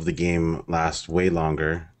life of the game last way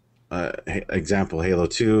longer. Example, Halo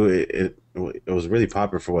 2, it was really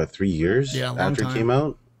popular for what, 3 years after it came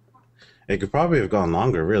out? It could probably have gone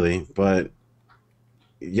longer, really. But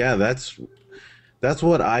yeah, that's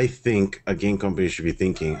what I think a game company should be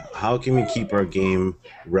thinking. How can we keep our game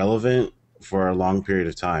relevant for a long period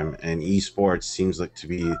of time? And esports seems like to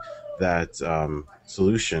be that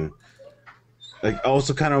solution. Like,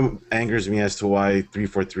 also kind of angers me as to why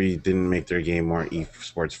 343 didn't make their game more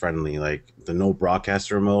esports friendly, like the no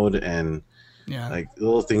broadcaster mode and like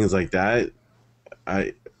little things like that.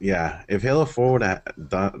 If Halo 4 would have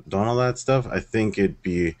done all that stuff, I think it'd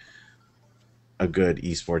be a good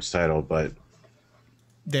esports title, but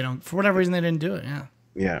they don't, for whatever reason, they didn't do it.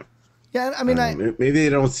 Yeah. I mean, maybe they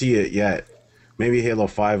don't see it yet. Maybe Halo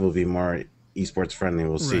 5 will be more esports friendly.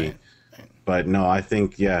 We'll see. Right. But no, I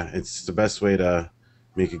think, it's the best way to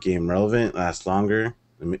make a game relevant, last longer,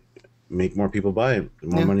 and make more people buy it,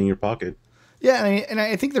 more money in your pocket. Yeah, and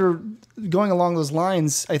I think they're going along those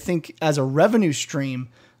lines. I think as a revenue stream,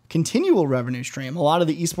 continual revenue stream, a lot of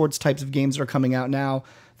the esports types of games that are coming out now,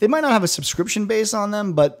 they might not have a subscription base on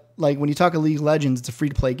them, but like when you talk of League of Legends, it's a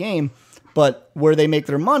free-to-play game, but where they make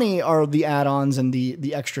their money are the add-ons and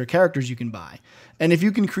the extra characters you can buy. And if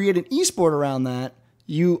you can create an esport around that,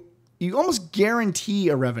 you almost guarantee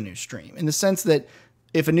a revenue stream in the sense that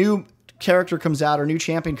if a new character comes out or a new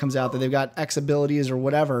champion comes out that they've got X abilities or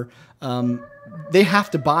whatever, they have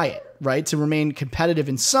to buy it, right, to remain competitive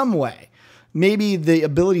in some way. Maybe the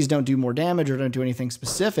abilities don't do more damage or don't do anything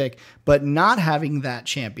specific, but not having that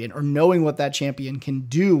champion or knowing what that champion can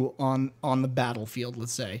do on the battlefield,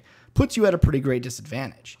 let's say, puts you at a pretty great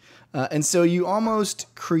disadvantage. And so you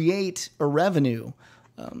almost create a revenue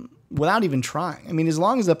without even trying. I mean, as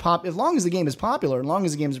long as the game is popular, as long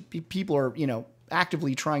as people are,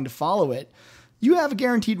 actively trying to follow it, you have a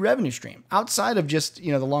guaranteed revenue stream outside of just,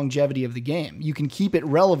 the longevity of the game. You can keep it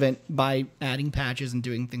relevant by adding patches and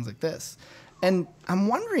doing things like this. And I'm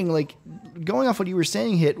wondering, like, going off what you were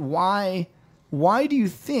saying, Hit, why do you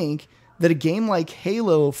think that a game like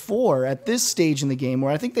Halo 4 at this stage in the game,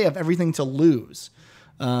 where I think they have everything to lose,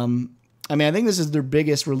 I think this is their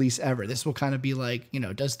biggest release ever. This will kind of be like,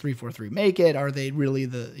 does 343 make it? Are they really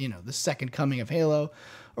the second coming of Halo?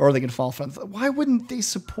 Or are they going to fall from? Why wouldn't they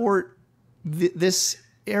support this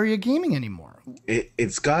area gaming anymore?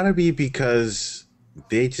 It's got to be because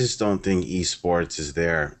they just don't think esports is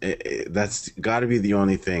there. That's got to be the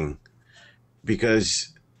only thing.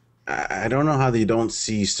 Because I don't know how they don't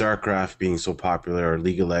see StarCraft being so popular or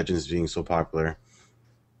League of Legends being so popular,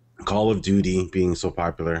 Call of Duty being so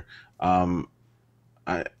popular. I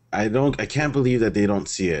can't believe that they don't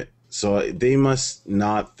see it. So they must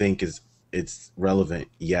not think it's relevant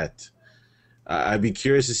yet. I'd be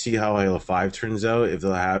curious to see how Halo 5 turns out, if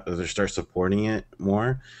they'll start supporting it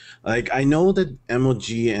more. Like, I know that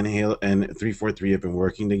MLG and Halo and 343 have been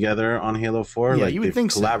working together on Halo 4. Yeah, like, you would they've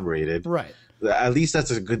think collaborated. So. Right. At least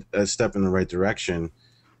that's a good step in the right direction.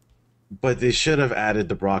 But they should have added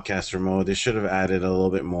the broadcaster mode. They should have added a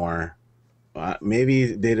little bit more.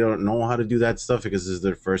 Maybe they don't know how to do that stuff because this is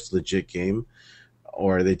their first legit game,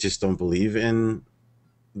 or they just don't believe in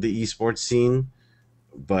the esports scene.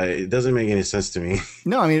 But it doesn't make any sense to me.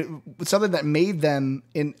 No, I mean, something that made them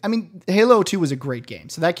Halo 2 was a great game,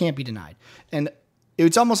 so that can't be denied. And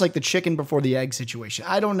it's almost like the chicken before the egg situation.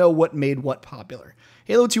 I don't know what made what popular.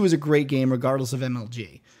 Halo 2 was a great game regardless of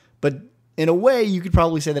MLG. But in a way, you could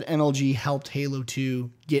probably say that MLG helped Halo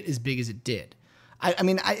 2 get as big as it did.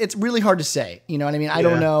 It's really hard to say. You know what I mean? I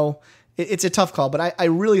don't know. it's a tough call, but I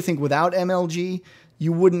really think without MLG,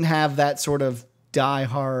 you wouldn't have that sort of die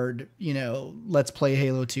hard, let's play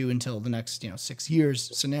Halo 2 until the next, 6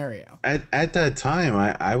 years scenario. At that time,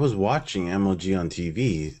 I was watching MLG on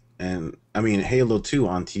TV, and I mean Halo 2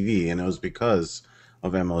 on TV, and it was because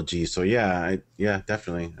of MLG. So yeah,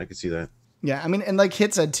 definitely, I could see that. Yeah, I mean, and like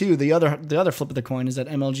Hit said too, the other flip of the coin is that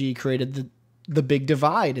MLG created the big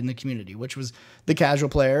divide in the community, which was the casual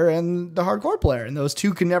player and the hardcore player, and those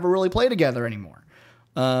two can never really play together anymore.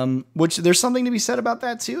 Which there's something to be said about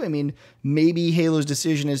that too. I mean, maybe Halo's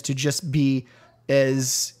decision is to just be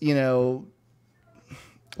as,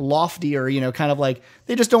 lofty or, kind of like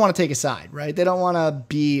they just don't want to take a side, right? They don't want to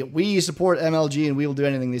be, we support MLG and we will do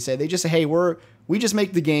anything they say. They just say, hey, we just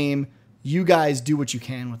make the game. You guys do what you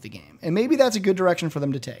can with the game. And maybe that's a good direction for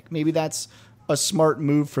them to take. Maybe that's a smart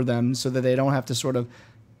move for them so that they don't have to sort of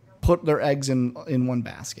put their eggs in one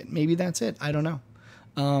basket. Maybe that's it. I don't know.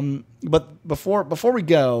 But before we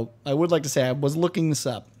go, I would like to say I was looking this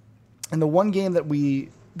up, and the one game that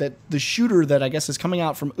the shooter that I guess is coming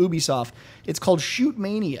out from Ubisoft, it's called Shoot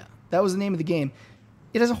Mania. That was the name of the game.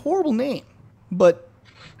 It has a horrible name, but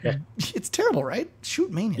it's terrible, right?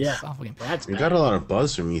 Shoot Mania. Yeah, is an awful game. It got a lot of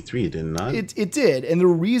buzz from E3, did it not? It did, and the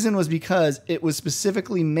reason was because it was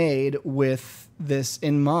specifically made with this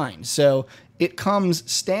in mind. So it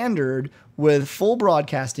comes standard with full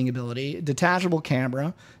broadcasting ability, detachable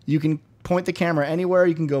camera. You can point the camera anywhere.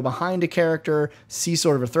 You can go behind a character, see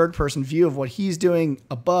sort of a third-person view of what he's doing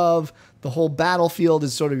above. The whole battlefield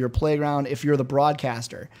is sort of your playground if you're the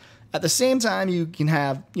broadcaster. At the same time, you can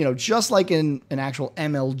have, just like in an actual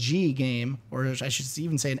MLG game, or I should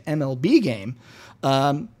even say an MLB game,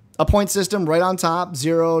 a point system right on top,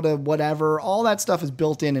 0 to whatever. All that stuff is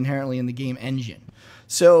built in inherently in the game engine.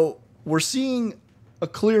 So we're seeing a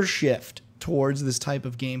clear shift towards this type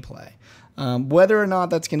of gameplay. Whether or not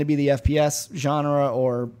that's going to be the FPS genre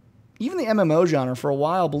or even the MMO genre. For a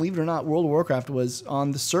while, believe it or not, World of Warcraft was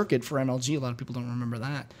on the circuit for MLG. A lot of people don't remember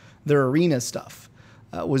that. Their arena stuff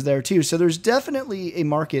was there too. So there's definitely a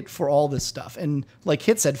market for all this stuff. And like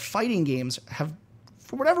Hit said, fighting games have,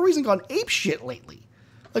 for whatever reason, gone apeshit lately.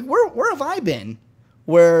 Like, where have I been?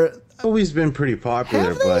 Where always been pretty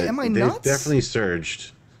popular, but Am I they've nuts? definitely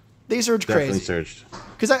surged. They surged Definitely crazy. surged.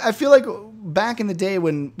 Because I feel like back in the day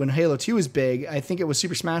when Halo 2 was big, I think it was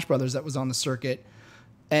Super Smash Brothers that was on the circuit.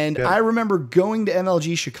 And I remember going to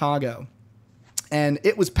MLG Chicago, and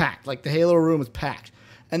it was packed. Like, the Halo room was packed.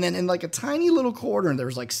 And then in like a tiny little corner, there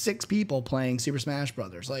was like 6 people playing Super Smash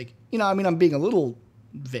Brothers. Like, I mean, I'm being a little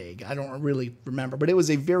vague. I don't really remember. But it was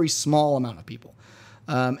a very small amount of people.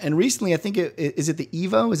 And recently, I think is it the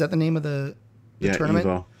Evo? Is that the name of the tournament?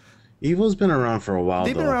 Evo. Evo's been around for a while.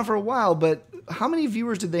 They've been around for a while, but how many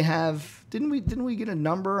viewers did they have? Didn't we get a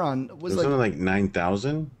number on? Was it like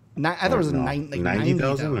 9,000? I thought it was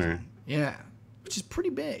 90,000 or yeah, which is pretty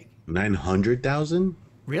big. 900,000?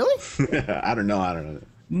 Really? I don't know.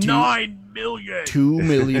 9 million. 2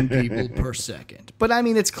 million people per second. But I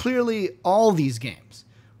mean, it's clearly all these games,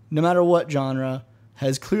 no matter what genre,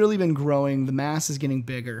 has clearly been growing. The mass is getting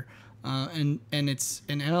bigger. And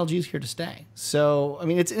MLG is here to stay. So I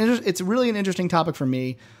mean, it's really an interesting topic for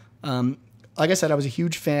me. Like I said, I was a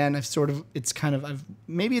huge fan.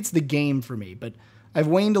 Maybe it's the game for me, but I've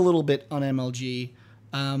waned a little bit on MLG.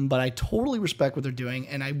 But I totally respect what they're doing,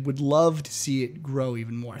 and I would love to see it grow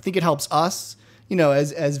even more. I think it helps us,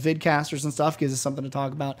 as vidcasters and stuff, gives us something to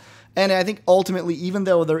talk about. And I think ultimately, even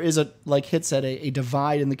though there is like Hit said, a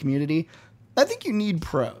divide in the community, I think you need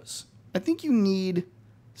pros. I think you need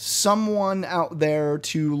someone out there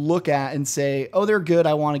to look at and say, oh, they're good,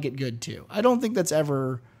 I want to get good too. I don't think that's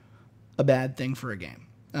ever a bad thing for a game.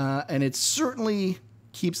 And it certainly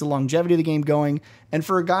keeps the longevity of the game going. And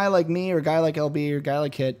for a guy like me or a guy like LB or a guy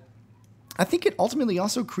like Hit, I think it ultimately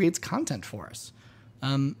also creates content for us.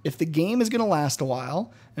 If the game is going to last a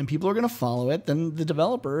while and people are going to follow it, then the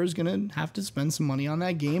developer is going to have to spend some money on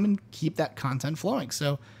that game and keep that content flowing.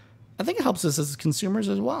 So I think it helps us as consumers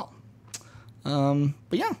as well.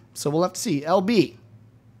 But yeah, so we'll have to see. LB,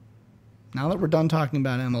 now that we're done talking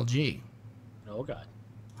about MLG, Oh, God.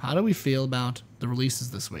 how do we feel about the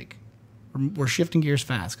releases this week? We're shifting gears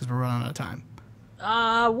fast because we're running out of time.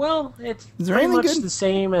 Well, it's Is there pretty anything much good? the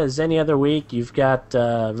same as any other week. You've got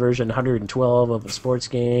version 112 of a sports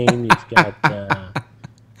game. You've got...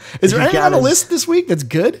 Is there you anything on the gotta- list this week that's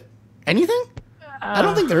good? Anything? I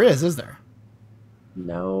don't think there is there?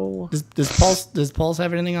 No. Does Pulse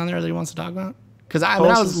have anything on there that he wants to talk about? Because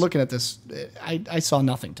when I was looking at this, I saw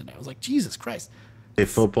nothing today. I was like, Jesus Christ. Hey,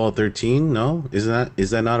 Football 13? No? Is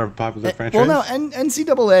that not a popular franchise? Well, no,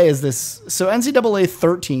 NCAA is this. So NCAA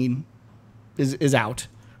 13 is out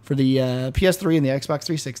for the PS3 and the Xbox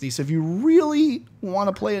 360. So if you really want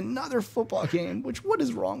to play another football game, what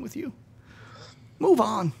is wrong with you? Move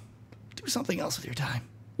on. Do something else with your time.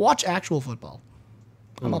 Watch actual football.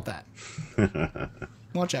 How about that?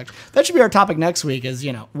 Watch action. That should be our topic next week. Is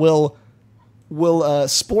will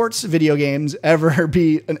sports video games ever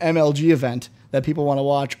be an MLG event that people want to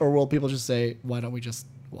watch, or will people just say, why don't we just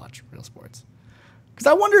watch real sports? Because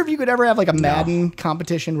I wonder if you could ever have like a Madden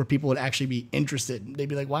competition where people would actually be interested. They'd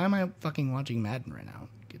be like, why am I fucking watching Madden right now?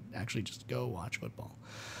 I could actually just go watch football.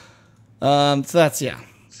 So that's, yeah.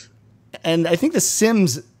 And I think The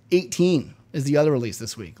Sims 18 is the other release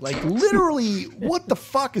this week. Like, literally, what the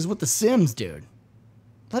fuck is with The Sims, dude?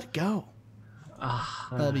 Let it go.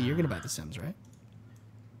 LB, you're going to buy The Sims, right?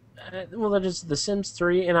 Well, that is The Sims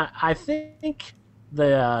 3, and I think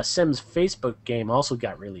the Sims Facebook game also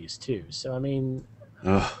got released, too. So, I mean...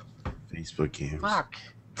 Ugh, Facebook games. Fuck.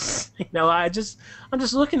 I'm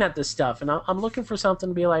just looking at this stuff, and I'm looking for something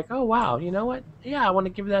to be like, oh, wow, you know what? Yeah, I want to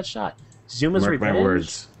give that a shot. Zuma's Mark Revenge? my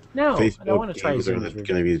words. No, Facebook I don't want to try games are Zuma's going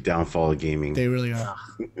to be the downfall of gaming. They really are.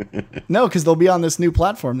 No, because they'll be on this new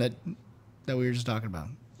platform that we were just talking about.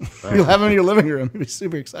 You'll have them in your living room. It'll be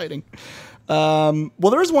super exciting. Well,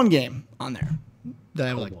 there is one game on there that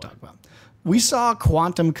I would like to talk about. We saw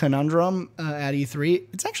Quantum Conundrum at E3.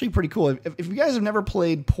 It's actually pretty cool. If you guys have never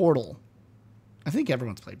played Portal, I think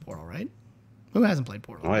everyone's played Portal, right? Who hasn't played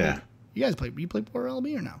Portal? Oh, yeah. You guys played Portal,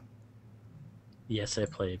 LB, or no? Yes, I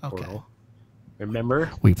played Okay. Portal. Remember?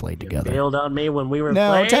 We played You together. bailed on me when we were No,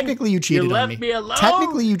 playing. technically you cheated You on left me. me alone.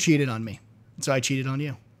 Technically you cheated on me. So I cheated on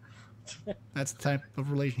you. That's the type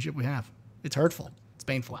of relationship we have. It's hurtful. It's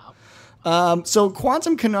painful. Wow. So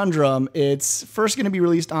Quantum Conundrum, it's first going to be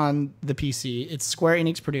released on the PC. It's Square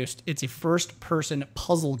Enix produced. It's a first-person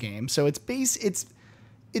puzzle game. So it's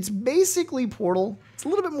basically Portal. It's a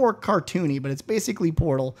little bit more cartoony, but it's basically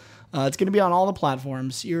Portal. It's going to be on all the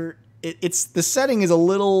platforms. The setting is a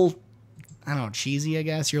little, I don't know, cheesy, I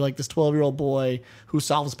guess. You're like this 12-year-old boy who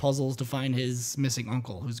solves puzzles to find his missing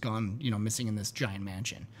uncle who's gone, missing in this giant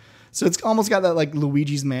mansion. So it's almost got that like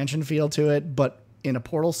Luigi's Mansion feel to it, but in a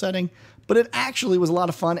Portal setting. But it actually was a lot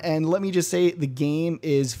of fun, and let me just say, the game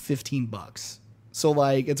is $15. So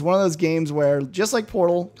like, it's one of those games where, just like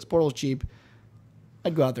Portal, because Portal is cheap,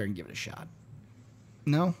 I'd go out there and give it a shot.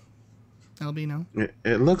 No? LB, no?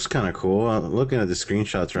 It looks kind of cool. I'm looking at the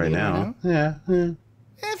screenshots right now. Yeah.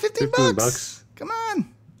 Yeah, 15 bucks. Come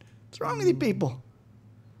on. What's wrong with you people?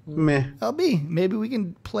 Meh. LB, maybe we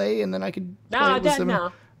can play, and then I could play No, with Dad, some...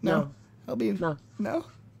 no. LB, No. No?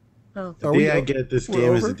 No. The day I get this we're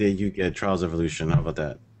game is over? the day you get Trials Evolution. How about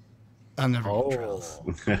that? I'm never getting Oh. Trials.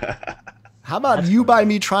 How about you buy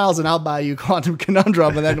me Trials and I'll buy you Quantum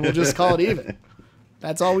Conundrum, and then we'll just call it even.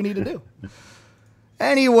 That's all we need to do.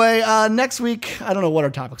 Anyway, next week, I don't know what our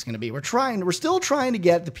topic's going to be. We're still trying to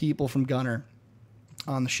get the people from Gunner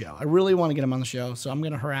on the show. I really want to get them on the show, so I'm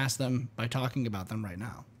going to harass them by talking about them right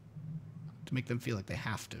now to make them feel like they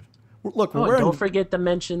have to. Look, we're wearing, don't forget to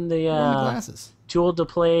mention the glasses. Tool to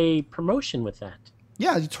Play promotion with that.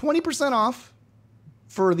 Yeah, 20% off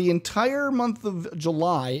for the entire month of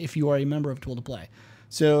July if you are a member of Tool to Play.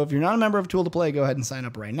 So if you're not a member of Tool to Play, go ahead and sign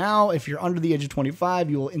up right now. If you're under the age of 25,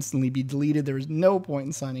 you will instantly be deleted. There is no point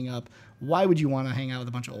in signing up. Why would you want to hang out with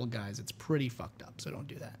a bunch of old guys? It's pretty fucked up, so don't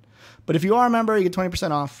do that. But if you are a member, you get 20%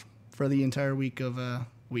 off for the entire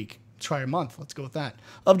entire month, let's go with that,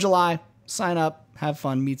 of July. Sign up, have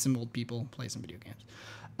fun, meet some old people, play some video games.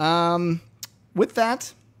 With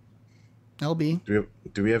that, LB.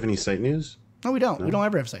 Do we have any site news? No, we don't. No? We don't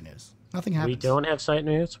ever have site news. Nothing happens. We don't have site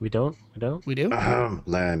news. We don't. We do?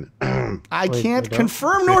 LAN. I Wait, can't we don't?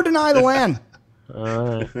 confirm nor deny the LAN.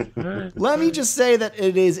 All right. Let me just say that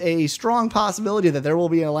it is a strong possibility that there will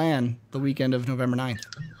be a LAN the weekend of November 9th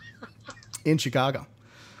in Chicago.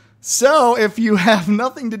 So if you have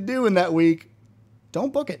nothing to do in that week,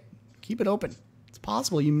 don't book it. Keep it open. It's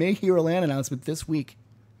possible you may hear a LAN announcement this week,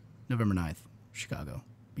 November 9th, Chicago.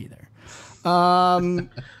 Be there.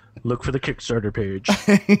 Look for the Kickstarter page.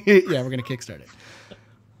 Yeah, we're going to kickstart it.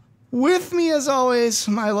 With me, as always,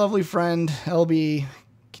 my lovely friend, LB.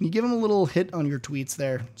 Can you give him a little hit on your tweets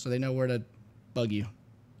there so they know where to bug you?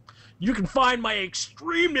 You can find my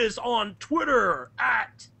extremeness on Twitter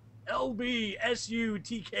at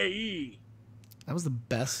LBSUTKE. That was the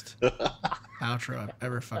best outro I've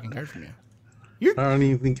ever fucking heard from you. I don't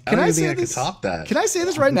even think I can top that. Can I say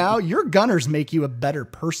this right now? Your gunners make you a better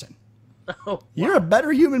person. Oh, wow. You're a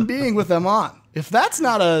better human being with them on. If that's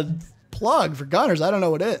not a plug for gunners, I don't know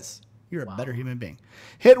what is. You're a better human being.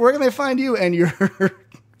 Hit, where can they find you and your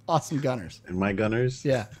awesome gunners. And my gunners.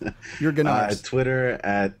 Yeah, your gunners. Twitter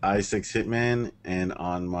at i6hitman, and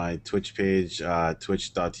on my Twitch page,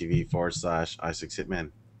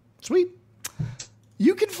 twitch.tv/i6hitman. Sweet.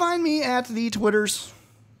 You can find me at the Twitters.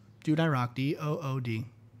 Dude, I rock. DOODIR.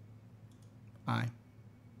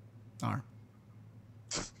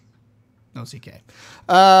 No CK.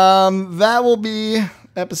 That will be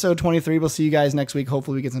episode 23. We'll see you guys next week.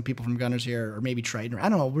 Hopefully we get some people from Gunners here, or maybe Triton. I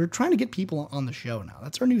don't know. We're trying to get people on the show now.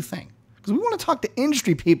 That's our new thing. Because we want to talk to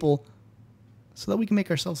industry people so that we can make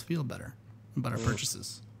ourselves feel better about our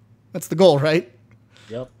purchases. That's the goal, right?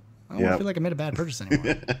 Yep. I don't feel like I made a bad purchase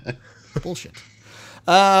anymore. Bullshit.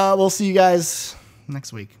 We'll see you guys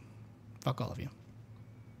next week. Fuck all of you.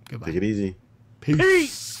 Goodbye. Take it easy.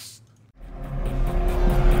 Peace.